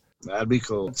experience. That'd be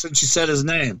cool. Since you said his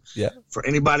name, yeah. For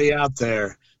anybody out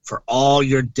there, for all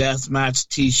your Deathmatch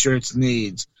t-shirts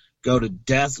needs, go to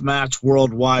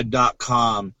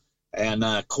deathmatchworldwide.com,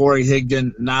 and Corey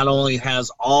Higdon not only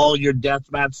has all your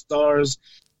Deathmatch stars,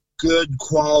 good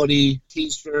quality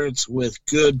t-shirts with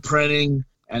good printing,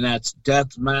 and that's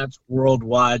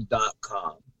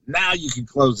deathmatchworldwide.com. Now you can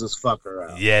close this fucker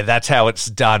out. Yeah, that's how it's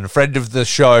done. Friend of the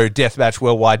show,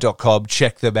 deathmatchworldwide.com.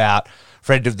 Check them out.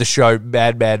 Friend of the show,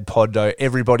 Madman Pondo.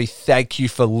 Everybody, thank you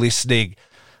for listening.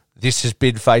 This has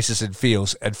been Faces and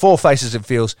Feels. And for Faces and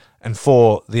Feels and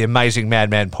for the amazing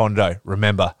Madman Pondo,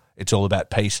 remember, it's all about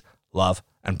peace, love,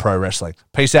 and pro wrestling.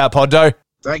 Peace out, Pondo.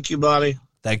 Thank you, buddy.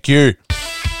 Thank you.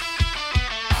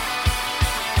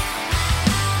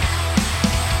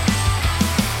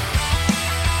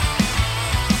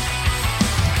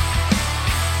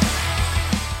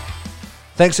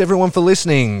 Thanks everyone for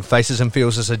listening. Faces and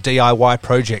Feels is a DIY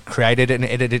project created and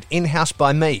edited in-house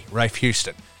by me, Rafe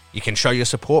Houston. You can show your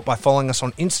support by following us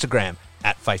on Instagram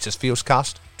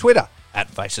 @FacesFeelsCast, Twitter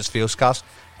 @FacesFeelsCast,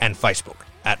 and Facebook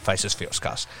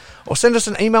 @FacesFeelsCast. Or send us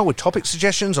an email with topic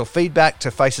suggestions or feedback to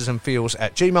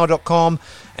facesandfeels@gmail.com,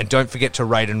 and don't forget to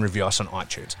rate and review us on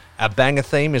iTunes. Our banger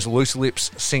theme is Loose Lips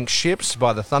Sink Ships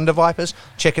by the Thunder Vipers.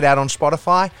 Check it out on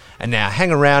Spotify. And now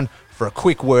hang around for a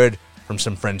quick word from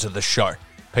some friends of the show.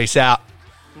 Peace out.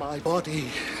 My body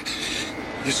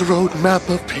is a roadmap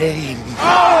of pain.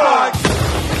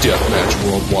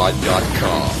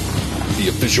 DeathmatchWorldwide.com, the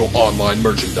official online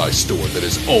merchandise store that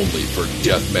is only for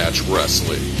deathmatch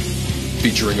wrestling.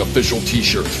 Featuring official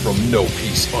t-shirts from No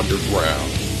Peace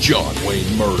Underground, John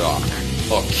Wayne Murdoch,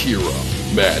 Akira,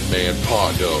 Madman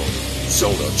Pondo,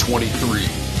 Zona 23,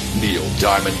 Neil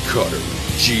Diamond Cutter,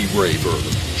 G Raver,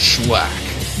 Schlack,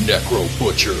 Necro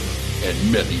Butcher,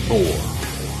 and many more.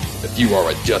 If you are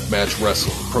a deathmatch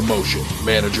wrestler, promotion,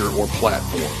 manager, or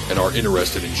platform and are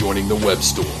interested in joining the web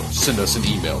store, send us an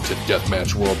email to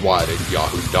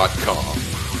deathmatchworldwide@yahoo.com.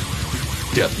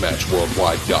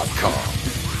 Deathmatchworldwide.com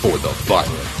for the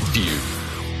violent feud.